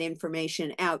get that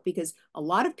information out, because a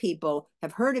lot of people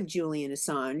have heard of Julian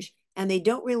Assange and they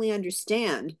don't really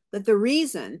understand that the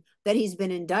reason that he's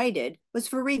been indicted was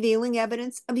for revealing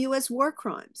evidence of U.S. war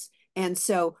crimes. And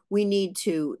so we need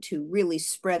to really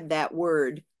spread that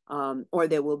word, or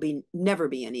there will never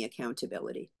be any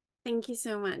accountability. Thank you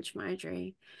so much,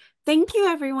 Marjorie. Thank you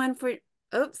everyone for,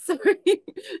 sorry.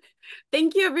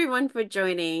 Thank you everyone for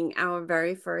joining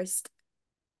our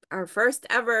first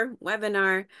ever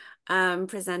webinar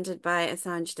presented by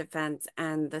Assange Defense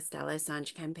and the Stella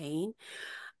Assange campaign.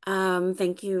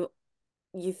 Thank you,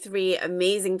 you three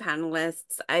amazing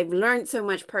panelists. I've learned so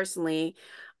much personally.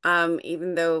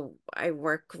 Even though I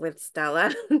work with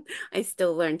Stella, I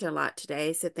still learned a lot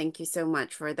today. So thank you so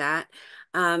much for that.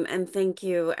 And thank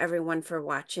you everyone for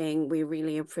watching. We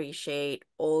really appreciate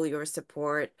all your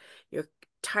support, your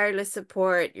tireless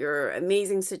support, your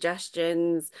amazing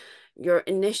suggestions, your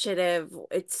initiative.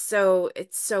 It's so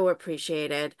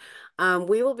appreciated.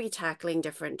 We will be tackling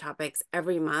different topics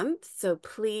every month, so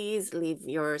please leave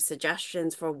your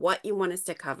suggestions for what you want us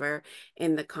to cover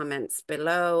in the comments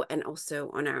below and also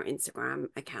on our Instagram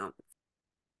account.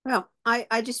 Well,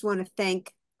 I just want to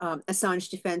thank Assange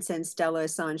Defense and Stella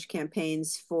Assange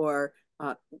campaigns for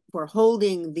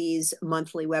holding these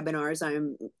monthly webinars.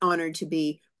 I'm honored to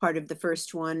be part of the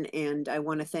first one, and I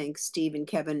want to thank Steve and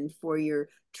Kevin for your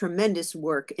tremendous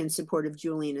work in support of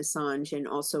Julian Assange, and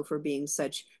also for being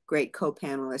such great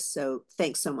co-panelists. So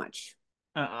thanks so much.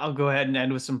 I'll go ahead and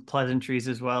end with some pleasantries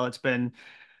as well. It's been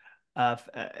an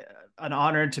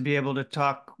honor to be able to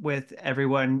talk with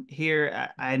everyone here.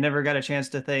 I never got a chance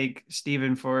to thank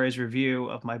Stephen for his review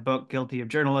of my book, Guilty of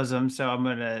Journalism. So I'm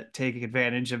going to take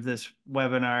advantage of this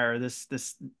webinar, or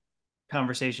this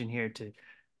conversation here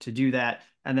to do that.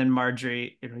 And then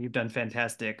Marjorie, you've done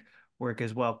fantastic work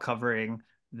as well covering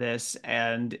this,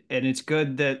 and it's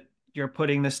good that you're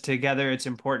putting this together. It's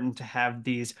important to have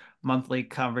these monthly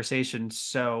conversations.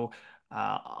 So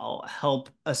I'll help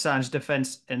Assange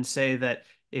Defense and say that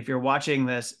if you're watching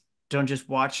this, don't just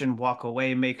watch and walk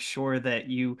away. Make sure that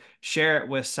you share it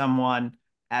with someone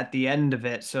at the end of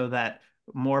it so that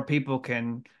more people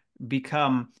can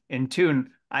become in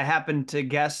tune. I happen to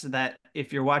guess that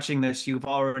if you're watching this, you've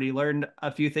already learned a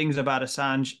few things about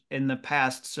Assange in the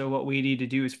past. So what we need to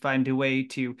do is find a way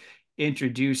to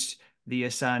introduce the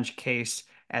Assange case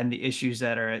and the issues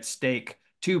that are at stake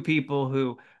to people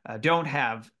who don't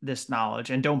have this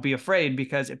knowledge. And don't be afraid,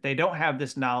 because if they don't have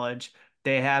this knowledge,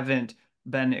 they haven't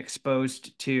been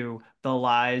exposed to the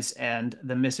lies and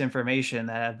the misinformation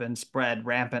that have been spread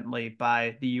rampantly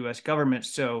by the US government.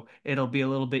 So it'll be a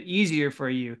little bit easier for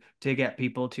you to get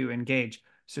people to engage.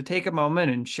 So take a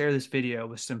moment and share this video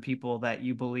with some people that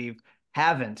you believe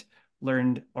haven't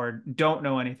learned or don't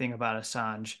know anything about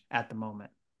Assange at the moment.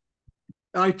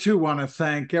 I too want to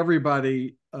thank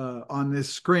everybody on this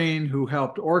screen who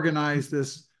helped organize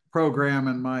this program,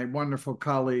 and my wonderful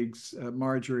colleagues,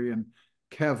 Marjorie and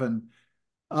Kevin.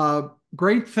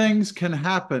 Great things can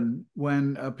happen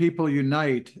when people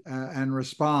unite and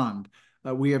respond.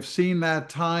 We have seen that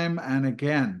time and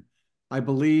again. I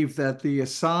believe that the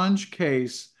Assange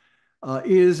case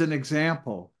is an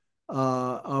example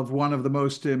of one of the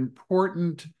most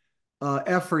important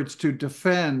efforts to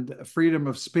defend freedom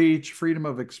of speech, freedom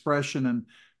of expression, and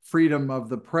freedom of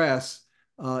the press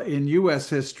in US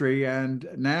history, and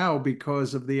now,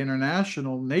 because of the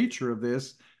international nature of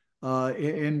this,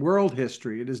 in world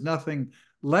history. It is nothing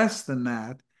less than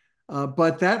that.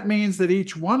 But that means that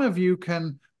each one of you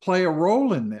can play a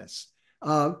role in this.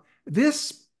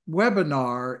 This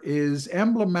webinar is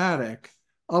emblematic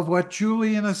of what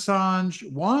Julian Assange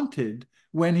wanted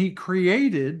when he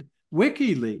created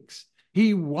WikiLeaks.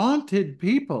 He wanted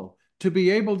people to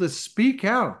be able to speak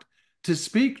out, to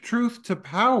speak truth to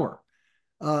power,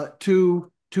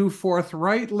 to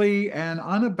forthrightly and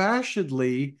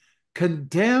unabashedly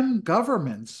condemn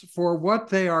governments for what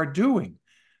they are doing.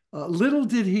 Little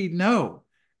did he know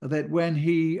that when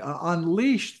he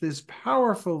unleashed this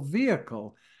powerful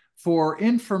vehicle for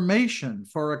information,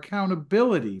 for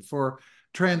accountability, for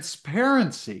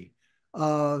transparency,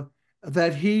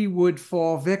 that he would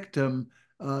fall victim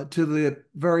to the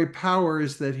very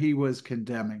powers that he was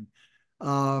condemning.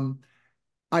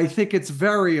 I think it's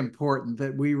very important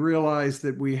that we realize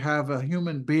that we have a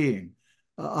human being,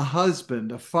 a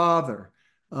husband, a father,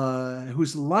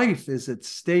 whose life is at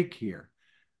stake here.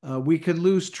 We can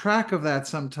lose track of that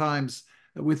sometimes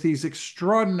with these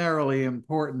extraordinarily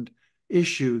important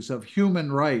issues of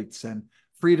human rights and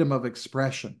freedom of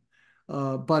expression.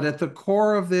 But at the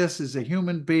core of this is a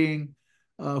human being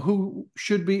who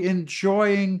should be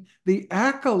enjoying the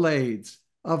accolades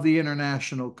of the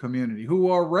international community,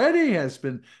 who already has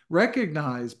been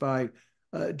recognized by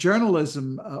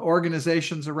journalism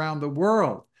organizations around the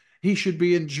world. He should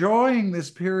be enjoying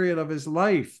this period of his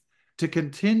life to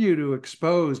continue to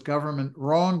expose government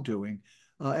wrongdoing,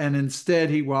 and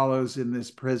instead he wallows in this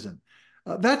prison.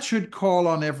 That should call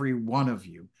on every one of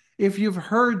you. If you've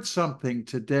heard something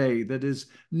today that is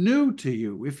new to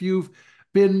you, if you've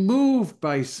been moved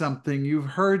by something you've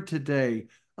heard today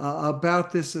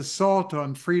about this assault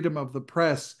on freedom of the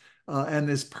press and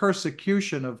this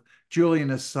persecution of Julian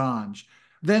Assange,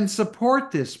 then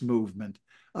support this movement.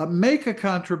 Make a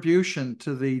contribution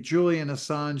to the Julian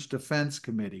Assange Defense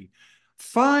Committee.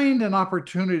 Find an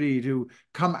opportunity to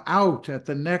come out at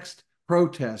the next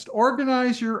protest.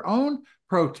 Organize your own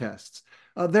protests.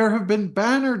 There have been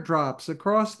banner drops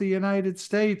across the United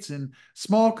States in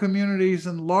small communities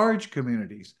and large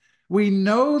communities. We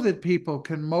know that people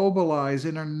can mobilize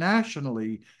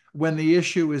internationally when the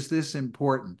issue is this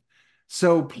important.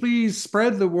 So please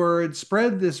spread the word,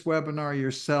 spread this webinar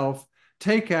yourself,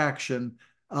 take action,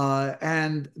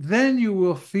 and then you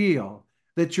will feel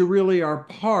that you really are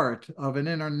part of an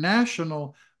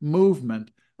international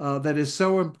movement that is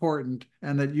so important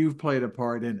and that you've played a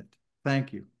part in it.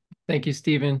 Thank you. Thank you,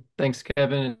 Stephen. Thanks,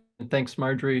 Kevin. And thanks,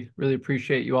 Marjorie. Really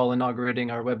appreciate you all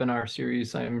inaugurating our webinar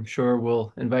series. I'm sure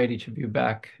we'll invite each of you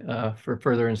back for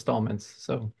further installments.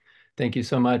 So thank you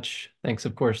so much. Thanks,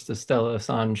 of course, to Stella,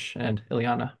 Assange, and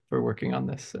Ileana for working on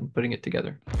this and putting it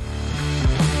together.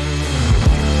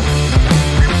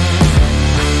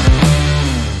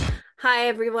 Hi,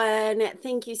 everyone.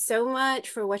 Thank you so much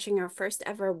for watching our first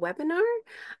ever webinar.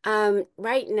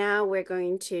 Right now, we're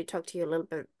going to talk to you a little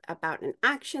bit about an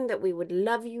action that we would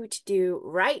love you to do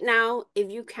right now, if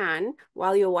you can,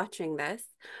 while you're watching this.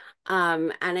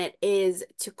 And it is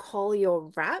to call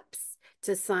your reps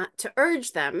to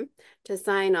urge them to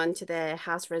sign on to the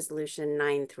House Resolution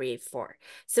 934.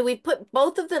 So we put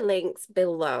both of the links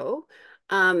below.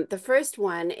 The first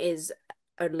one is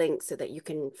a link so that you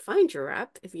can find your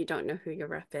rep if you don't know who your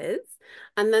rep is.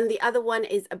 And then the other one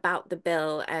is about the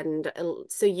bill, and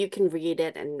so you can read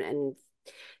it and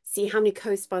see how many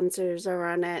co-sponsors are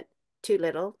on it. Too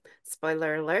little,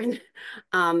 spoiler alert,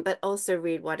 but also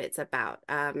read what it's about.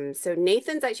 So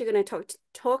Nathan's actually going to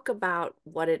talk about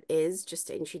what it is, just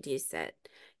to introduce it.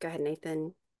 Go ahead,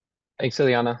 Nathan. Thanks,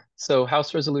 Ileana. So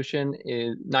House Resolution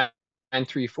is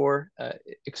 934,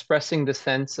 expressing the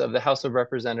sense of the House of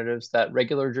Representatives that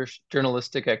regular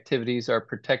journalistic activities are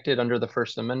protected under the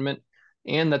First Amendment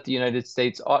and that the United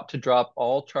States ought to drop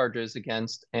all charges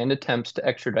against and attempts to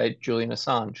extradite Julian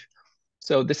Assange.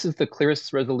 So this is the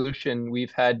clearest resolution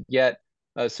we've had yet,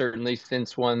 certainly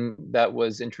since one that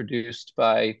was introduced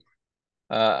by,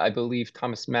 I believe,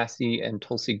 Thomas Massie and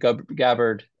Tulsi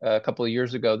Gabbard a couple of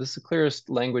years ago. This is the clearest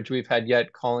language we've had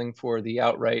yet calling for the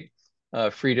outright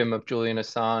freedom of Julian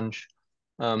Assange.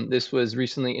 This was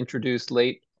recently introduced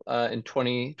late in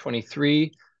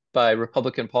 2023 by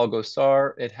Republican Paul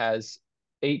Gosar. It has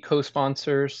 8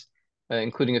 co-sponsors,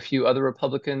 including a few other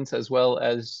Republicans, as well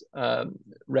as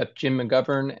Rep. Jim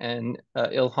McGovern and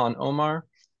Ilhan Omar.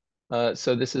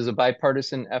 So this is a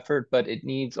bipartisan effort, but it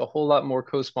needs a whole lot more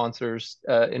co-sponsors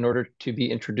in order to be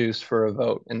introduced for a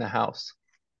vote in the House.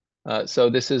 So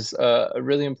this is a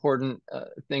really important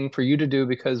thing for you to do,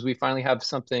 because we finally have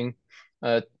something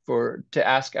to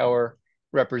ask our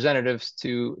representatives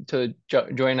to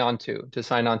sign on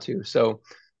to. So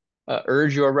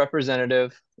urge your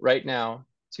representative right now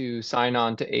to sign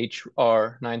on to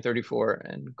HR 934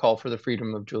 and call for the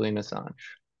freedom of Julian Assange.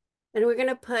 And we're going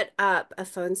to put up a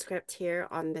phone script here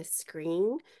on the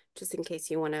screen, just in case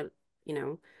you want to,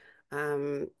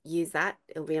 use that.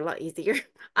 It'll be a lot easier.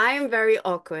 I am very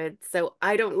awkward, so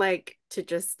I don't like to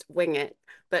just wing it.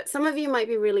 But some of you might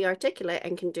be really articulate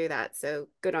and can do that, so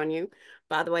good on you.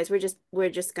 But otherwise, we're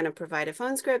just going to provide a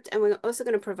phone script, and we're also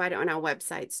going to provide it on our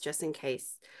websites, just in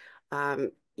case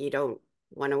you don't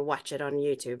want to watch it on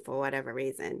YouTube for whatever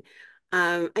reason.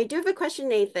 I do have a question,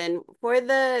 Nathan, for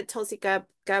the Tulsi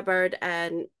Gabbard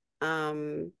and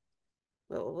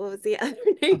what was the other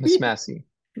name? Thomas Massie.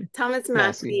 Thomas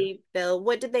Massie bill.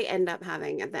 What did they end up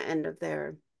having at the end of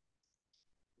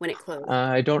when it closed?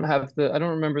 I don't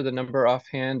remember the number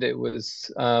offhand. It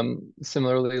was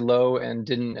similarly low and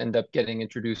didn't end up getting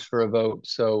introduced for a vote.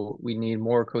 So we need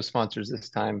more co-sponsors this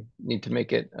time. Need to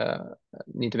make it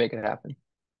happen.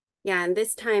 Yeah, and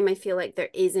this time I feel like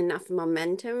there is enough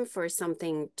momentum for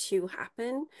something to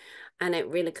happen. And it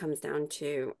really comes down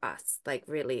to us, like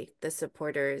really the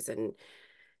supporters, and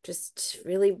just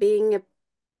really being a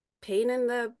pain in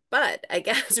the butt, I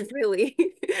guess, really,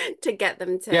 to get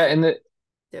them to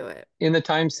do it. In the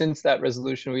time since that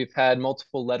resolution, we've had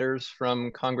multiple letters from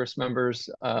Congress members,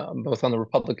 both on the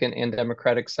Republican and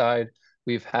Democratic side.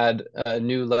 We've had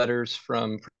new letters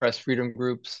from press freedom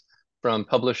groups, from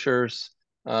publishers.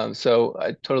 So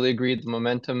I totally agree. The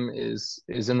momentum is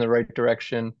in the right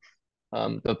direction.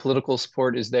 The political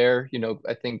support is there.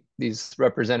 I think these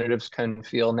representatives can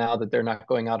feel now that they're not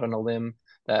going out on a limb,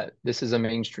 that this is a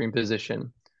mainstream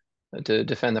position to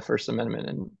defend the First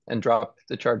Amendment and drop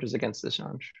the charges against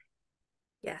Assange.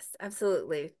 Yes,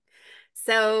 absolutely.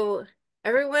 So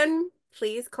everyone,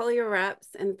 please call your reps,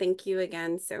 and thank you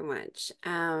again so much.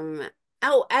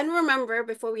 Oh, and remember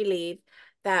before we leave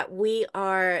that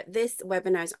this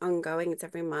webinar is ongoing. It's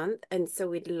every month. And so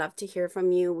we'd love to hear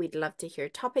from you. We'd love to hear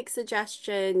topic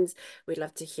suggestions. We'd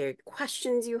love to hear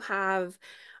questions you have,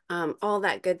 all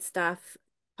that good stuff.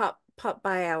 Pop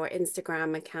by our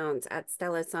Instagram accounts at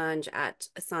Stella Assange, at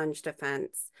Assange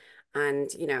Defense, and,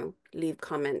 leave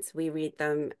comments. We read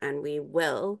them and we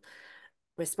will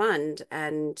respond,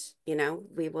 and,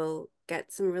 we will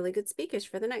get some really good speakers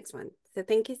for the next one. So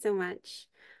thank you so much.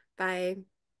 Bye.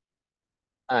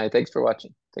 All right, thanks for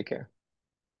watching. Take care.